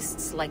that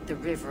twists like the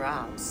river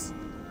Ouse.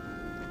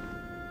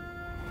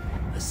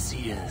 The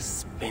seer's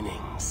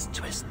spinnings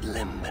twist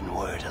limb and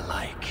word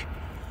alike.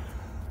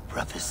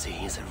 Prophecy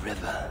is a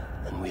river,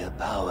 and we are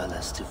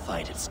powerless to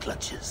fight its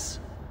clutches.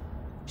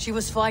 She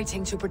was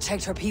fighting to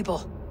protect her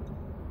people.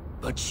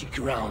 But she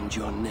ground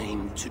your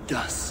name to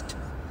dust.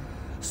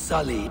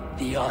 Sullied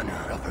the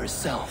honor of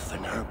herself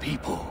and her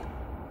people.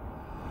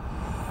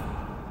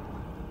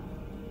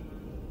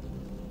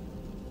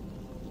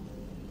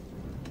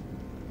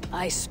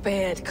 I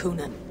spared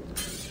Kunon.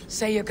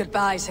 Say your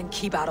goodbyes and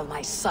keep out of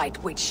my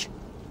sight, witch.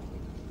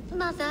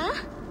 Mother?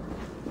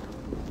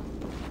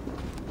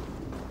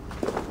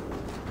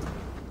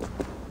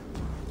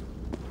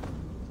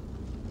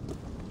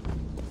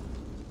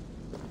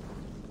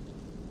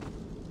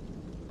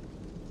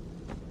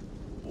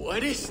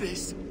 What is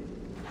this?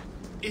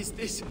 Is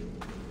this...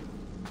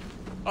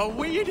 Are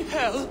we in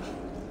hell?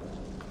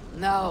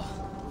 No,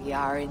 we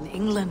are in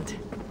England.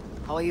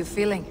 How are you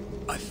feeling?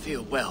 I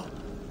feel well.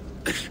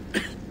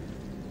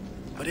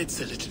 But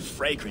it's a little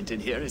fragrant in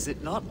here, is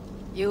it not?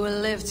 You will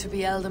live to be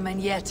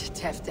Elderman yet,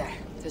 Tefter,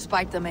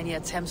 despite the many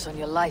attempts on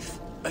your life.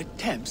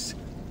 Attempts?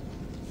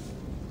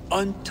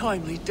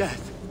 Untimely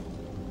death?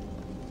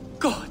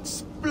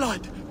 God's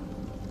blood!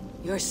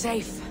 You're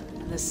safe,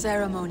 and the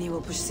ceremony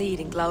will proceed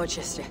in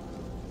Gloucester.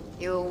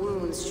 Your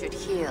wounds should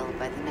heal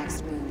by the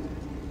next moon,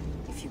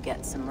 if you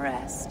get some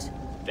rest.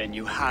 Then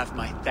you have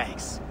my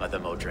thanks, Mother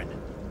Modron.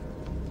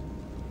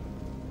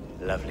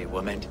 Lovely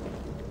woman.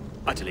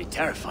 Utterly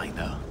terrifying,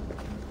 though.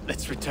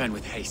 Let's return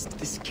with haste.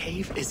 This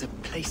cave is a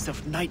place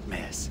of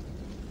nightmares.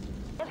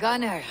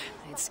 Gunnar,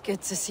 it's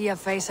good to see a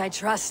face I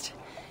trust.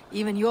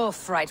 Even you're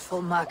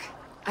frightful, muck.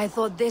 I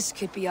thought this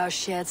could be our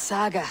shared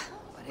saga,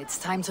 but it's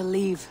time to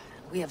leave.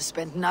 We have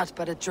spent naught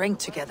but a drink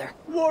together.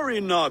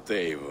 Worry not,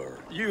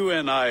 Eivor. You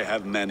and I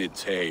have many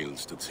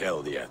tales to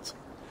tell yet.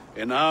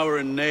 And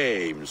our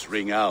names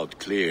ring out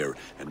clear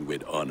and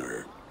with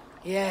honor.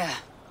 Yeah,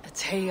 a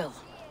tale.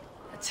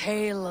 A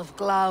tale of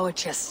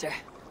Gloucester.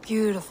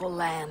 Beautiful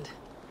land.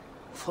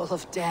 Full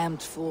of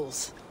damned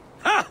fools.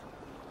 Ha!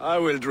 I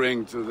will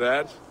drink to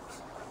that.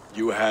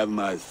 You have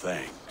my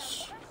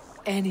thanks.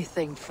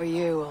 Anything for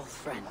you, old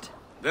friend.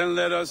 Then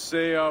let us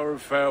say our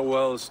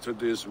farewells to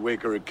this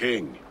Wicker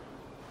king,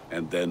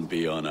 and then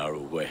be on our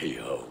way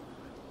home.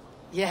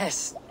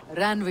 Yes,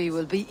 Randvi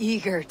will be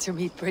eager to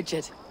meet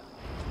Bridget.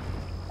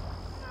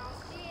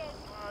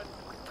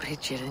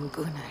 Bridget and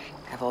Gunnar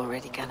have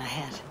already gone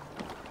ahead.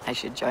 I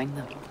should join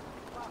them.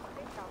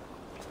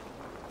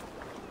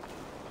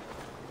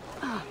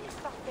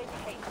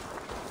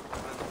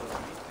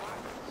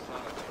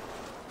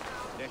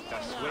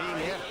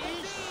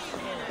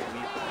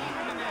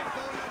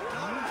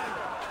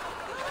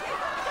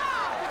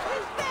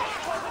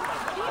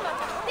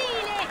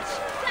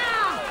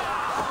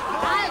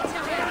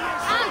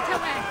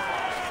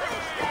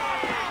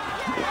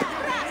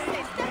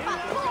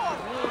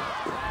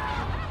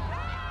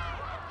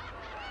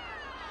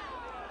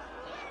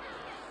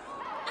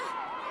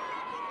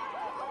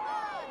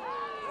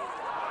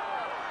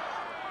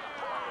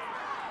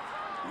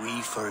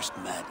 We first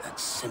met at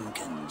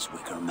Simpkins'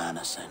 Wicker Man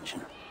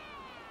Ascension.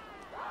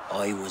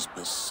 I was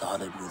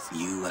besotted with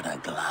you at a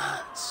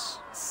glance.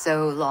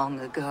 So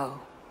long ago.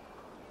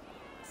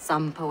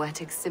 Some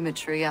poetic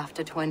symmetry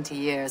after 20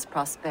 years'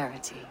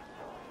 prosperity.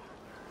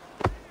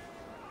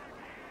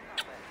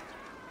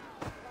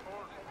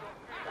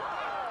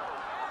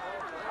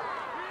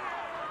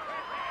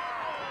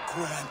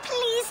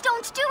 Please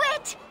don't do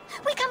it!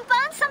 We can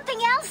burn something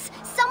else!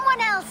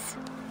 Someone else!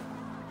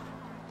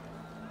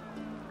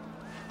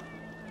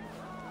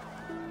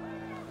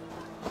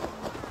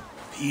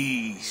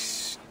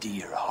 Peace,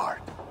 dear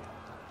heart.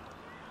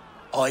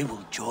 I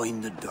will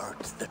join the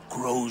dirt that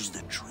grows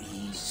the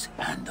trees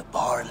and the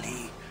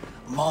barley,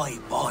 my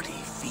body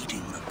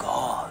feeding the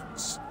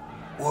gods,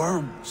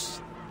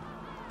 worms,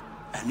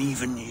 and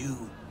even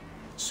you.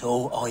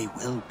 So I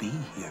will be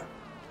here.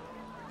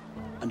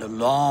 And a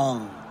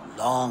long,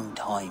 long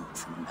time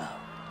from now,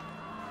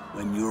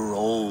 when you're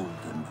old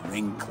and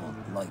wrinkled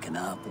like an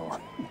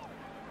apple,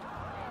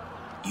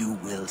 you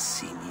will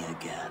see me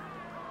again.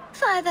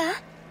 Father,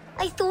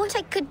 I thought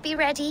I could be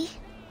ready.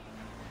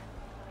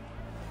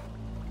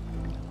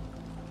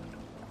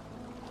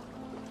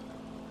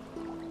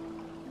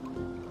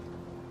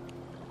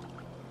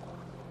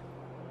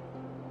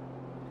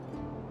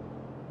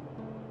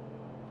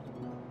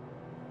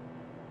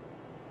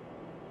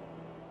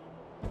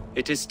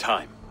 It is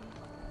time.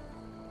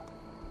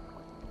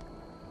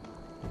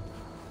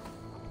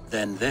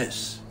 Then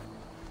this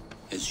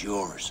is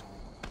yours.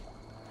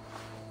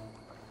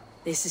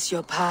 This is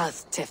your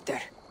path, Tifter.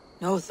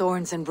 No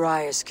thorns and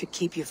briars could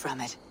keep you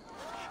from it.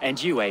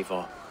 And you,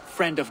 Eivor,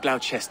 friend of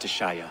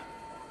Gloucestershire,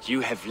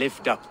 you have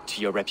lived up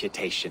to your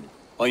reputation.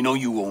 I know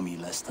you owe me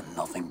less than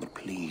nothing, but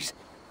please,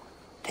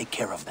 take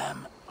care of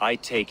them. I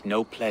take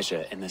no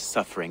pleasure in the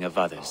suffering of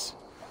others.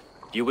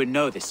 You would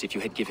know this if you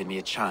had given me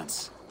a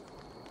chance.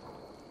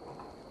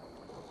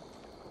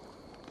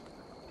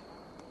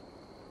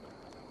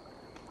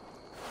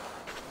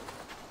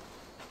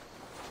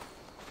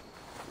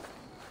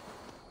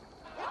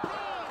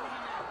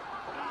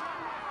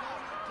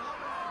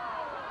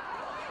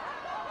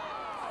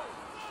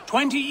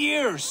 "20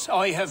 years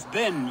I have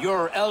been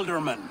your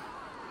elderman.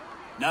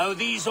 Now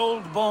these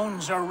old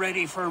bones are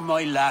ready for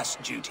my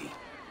last duty.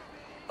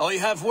 I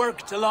have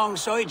worked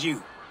alongside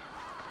you,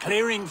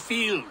 clearing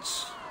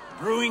fields,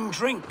 brewing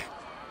drink,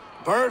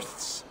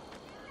 births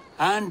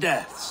and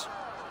deaths.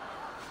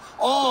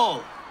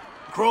 All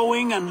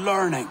growing and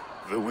learning.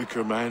 The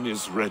Wicker Man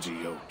is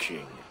ready, O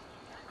King.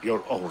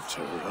 Your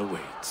altar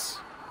awaits.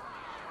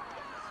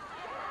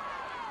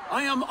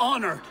 I am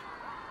honored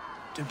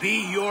to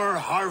be your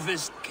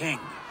harvest king.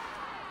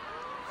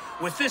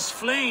 With this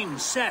flame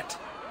set,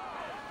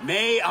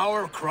 may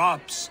our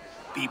crops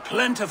be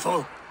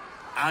plentiful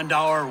and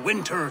our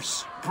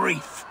winters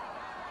brief.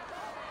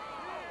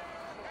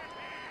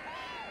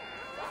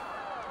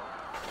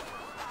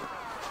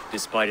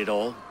 Despite it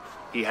all,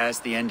 he has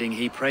the ending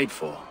he prayed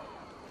for.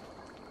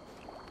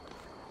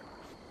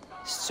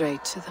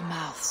 Straight to the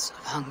mouths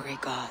of hungry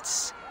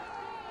gods.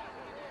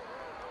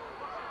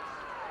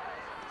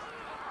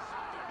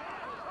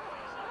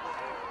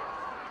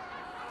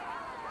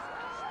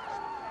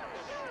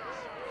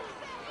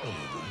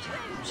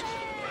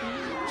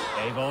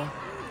 Eivor,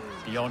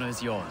 the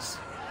honor's yours.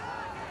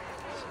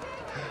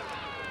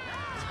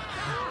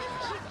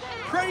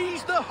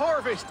 Praise the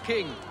Harvest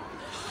King!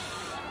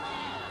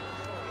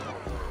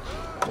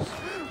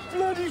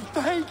 Bloody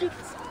pagans!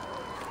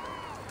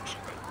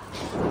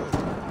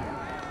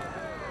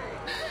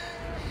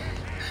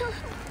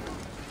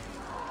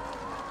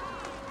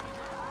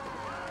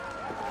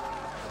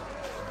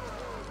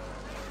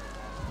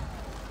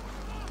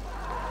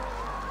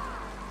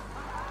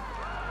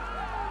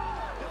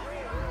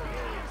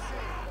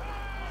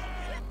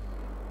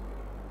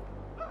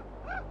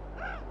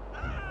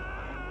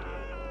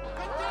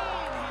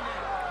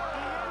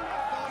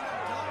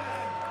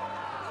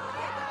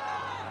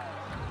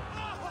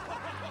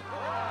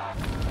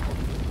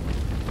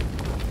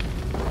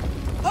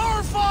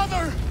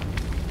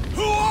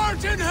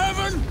 in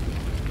heaven,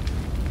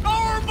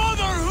 our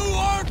mother who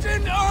art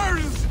in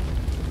earth,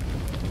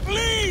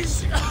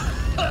 please,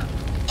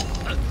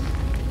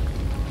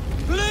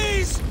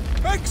 please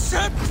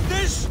accept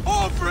this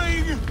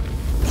offering.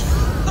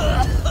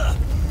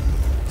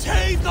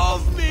 Take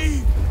of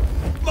me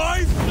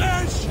my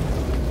flesh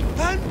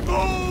and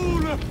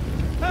bone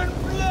and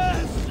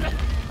bless.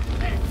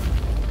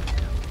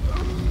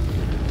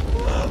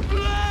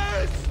 Bless.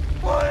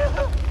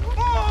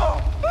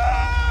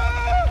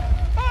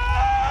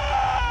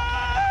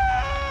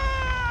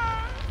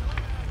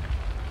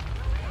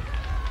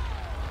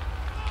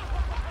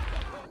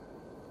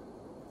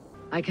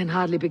 I can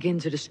hardly begin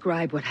to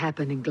describe what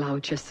happened in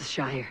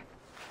Gloucestershire.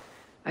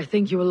 I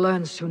think you will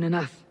learn soon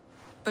enough.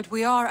 But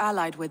we are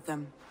allied with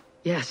them.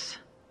 Yes,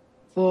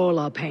 for all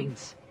our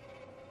pains.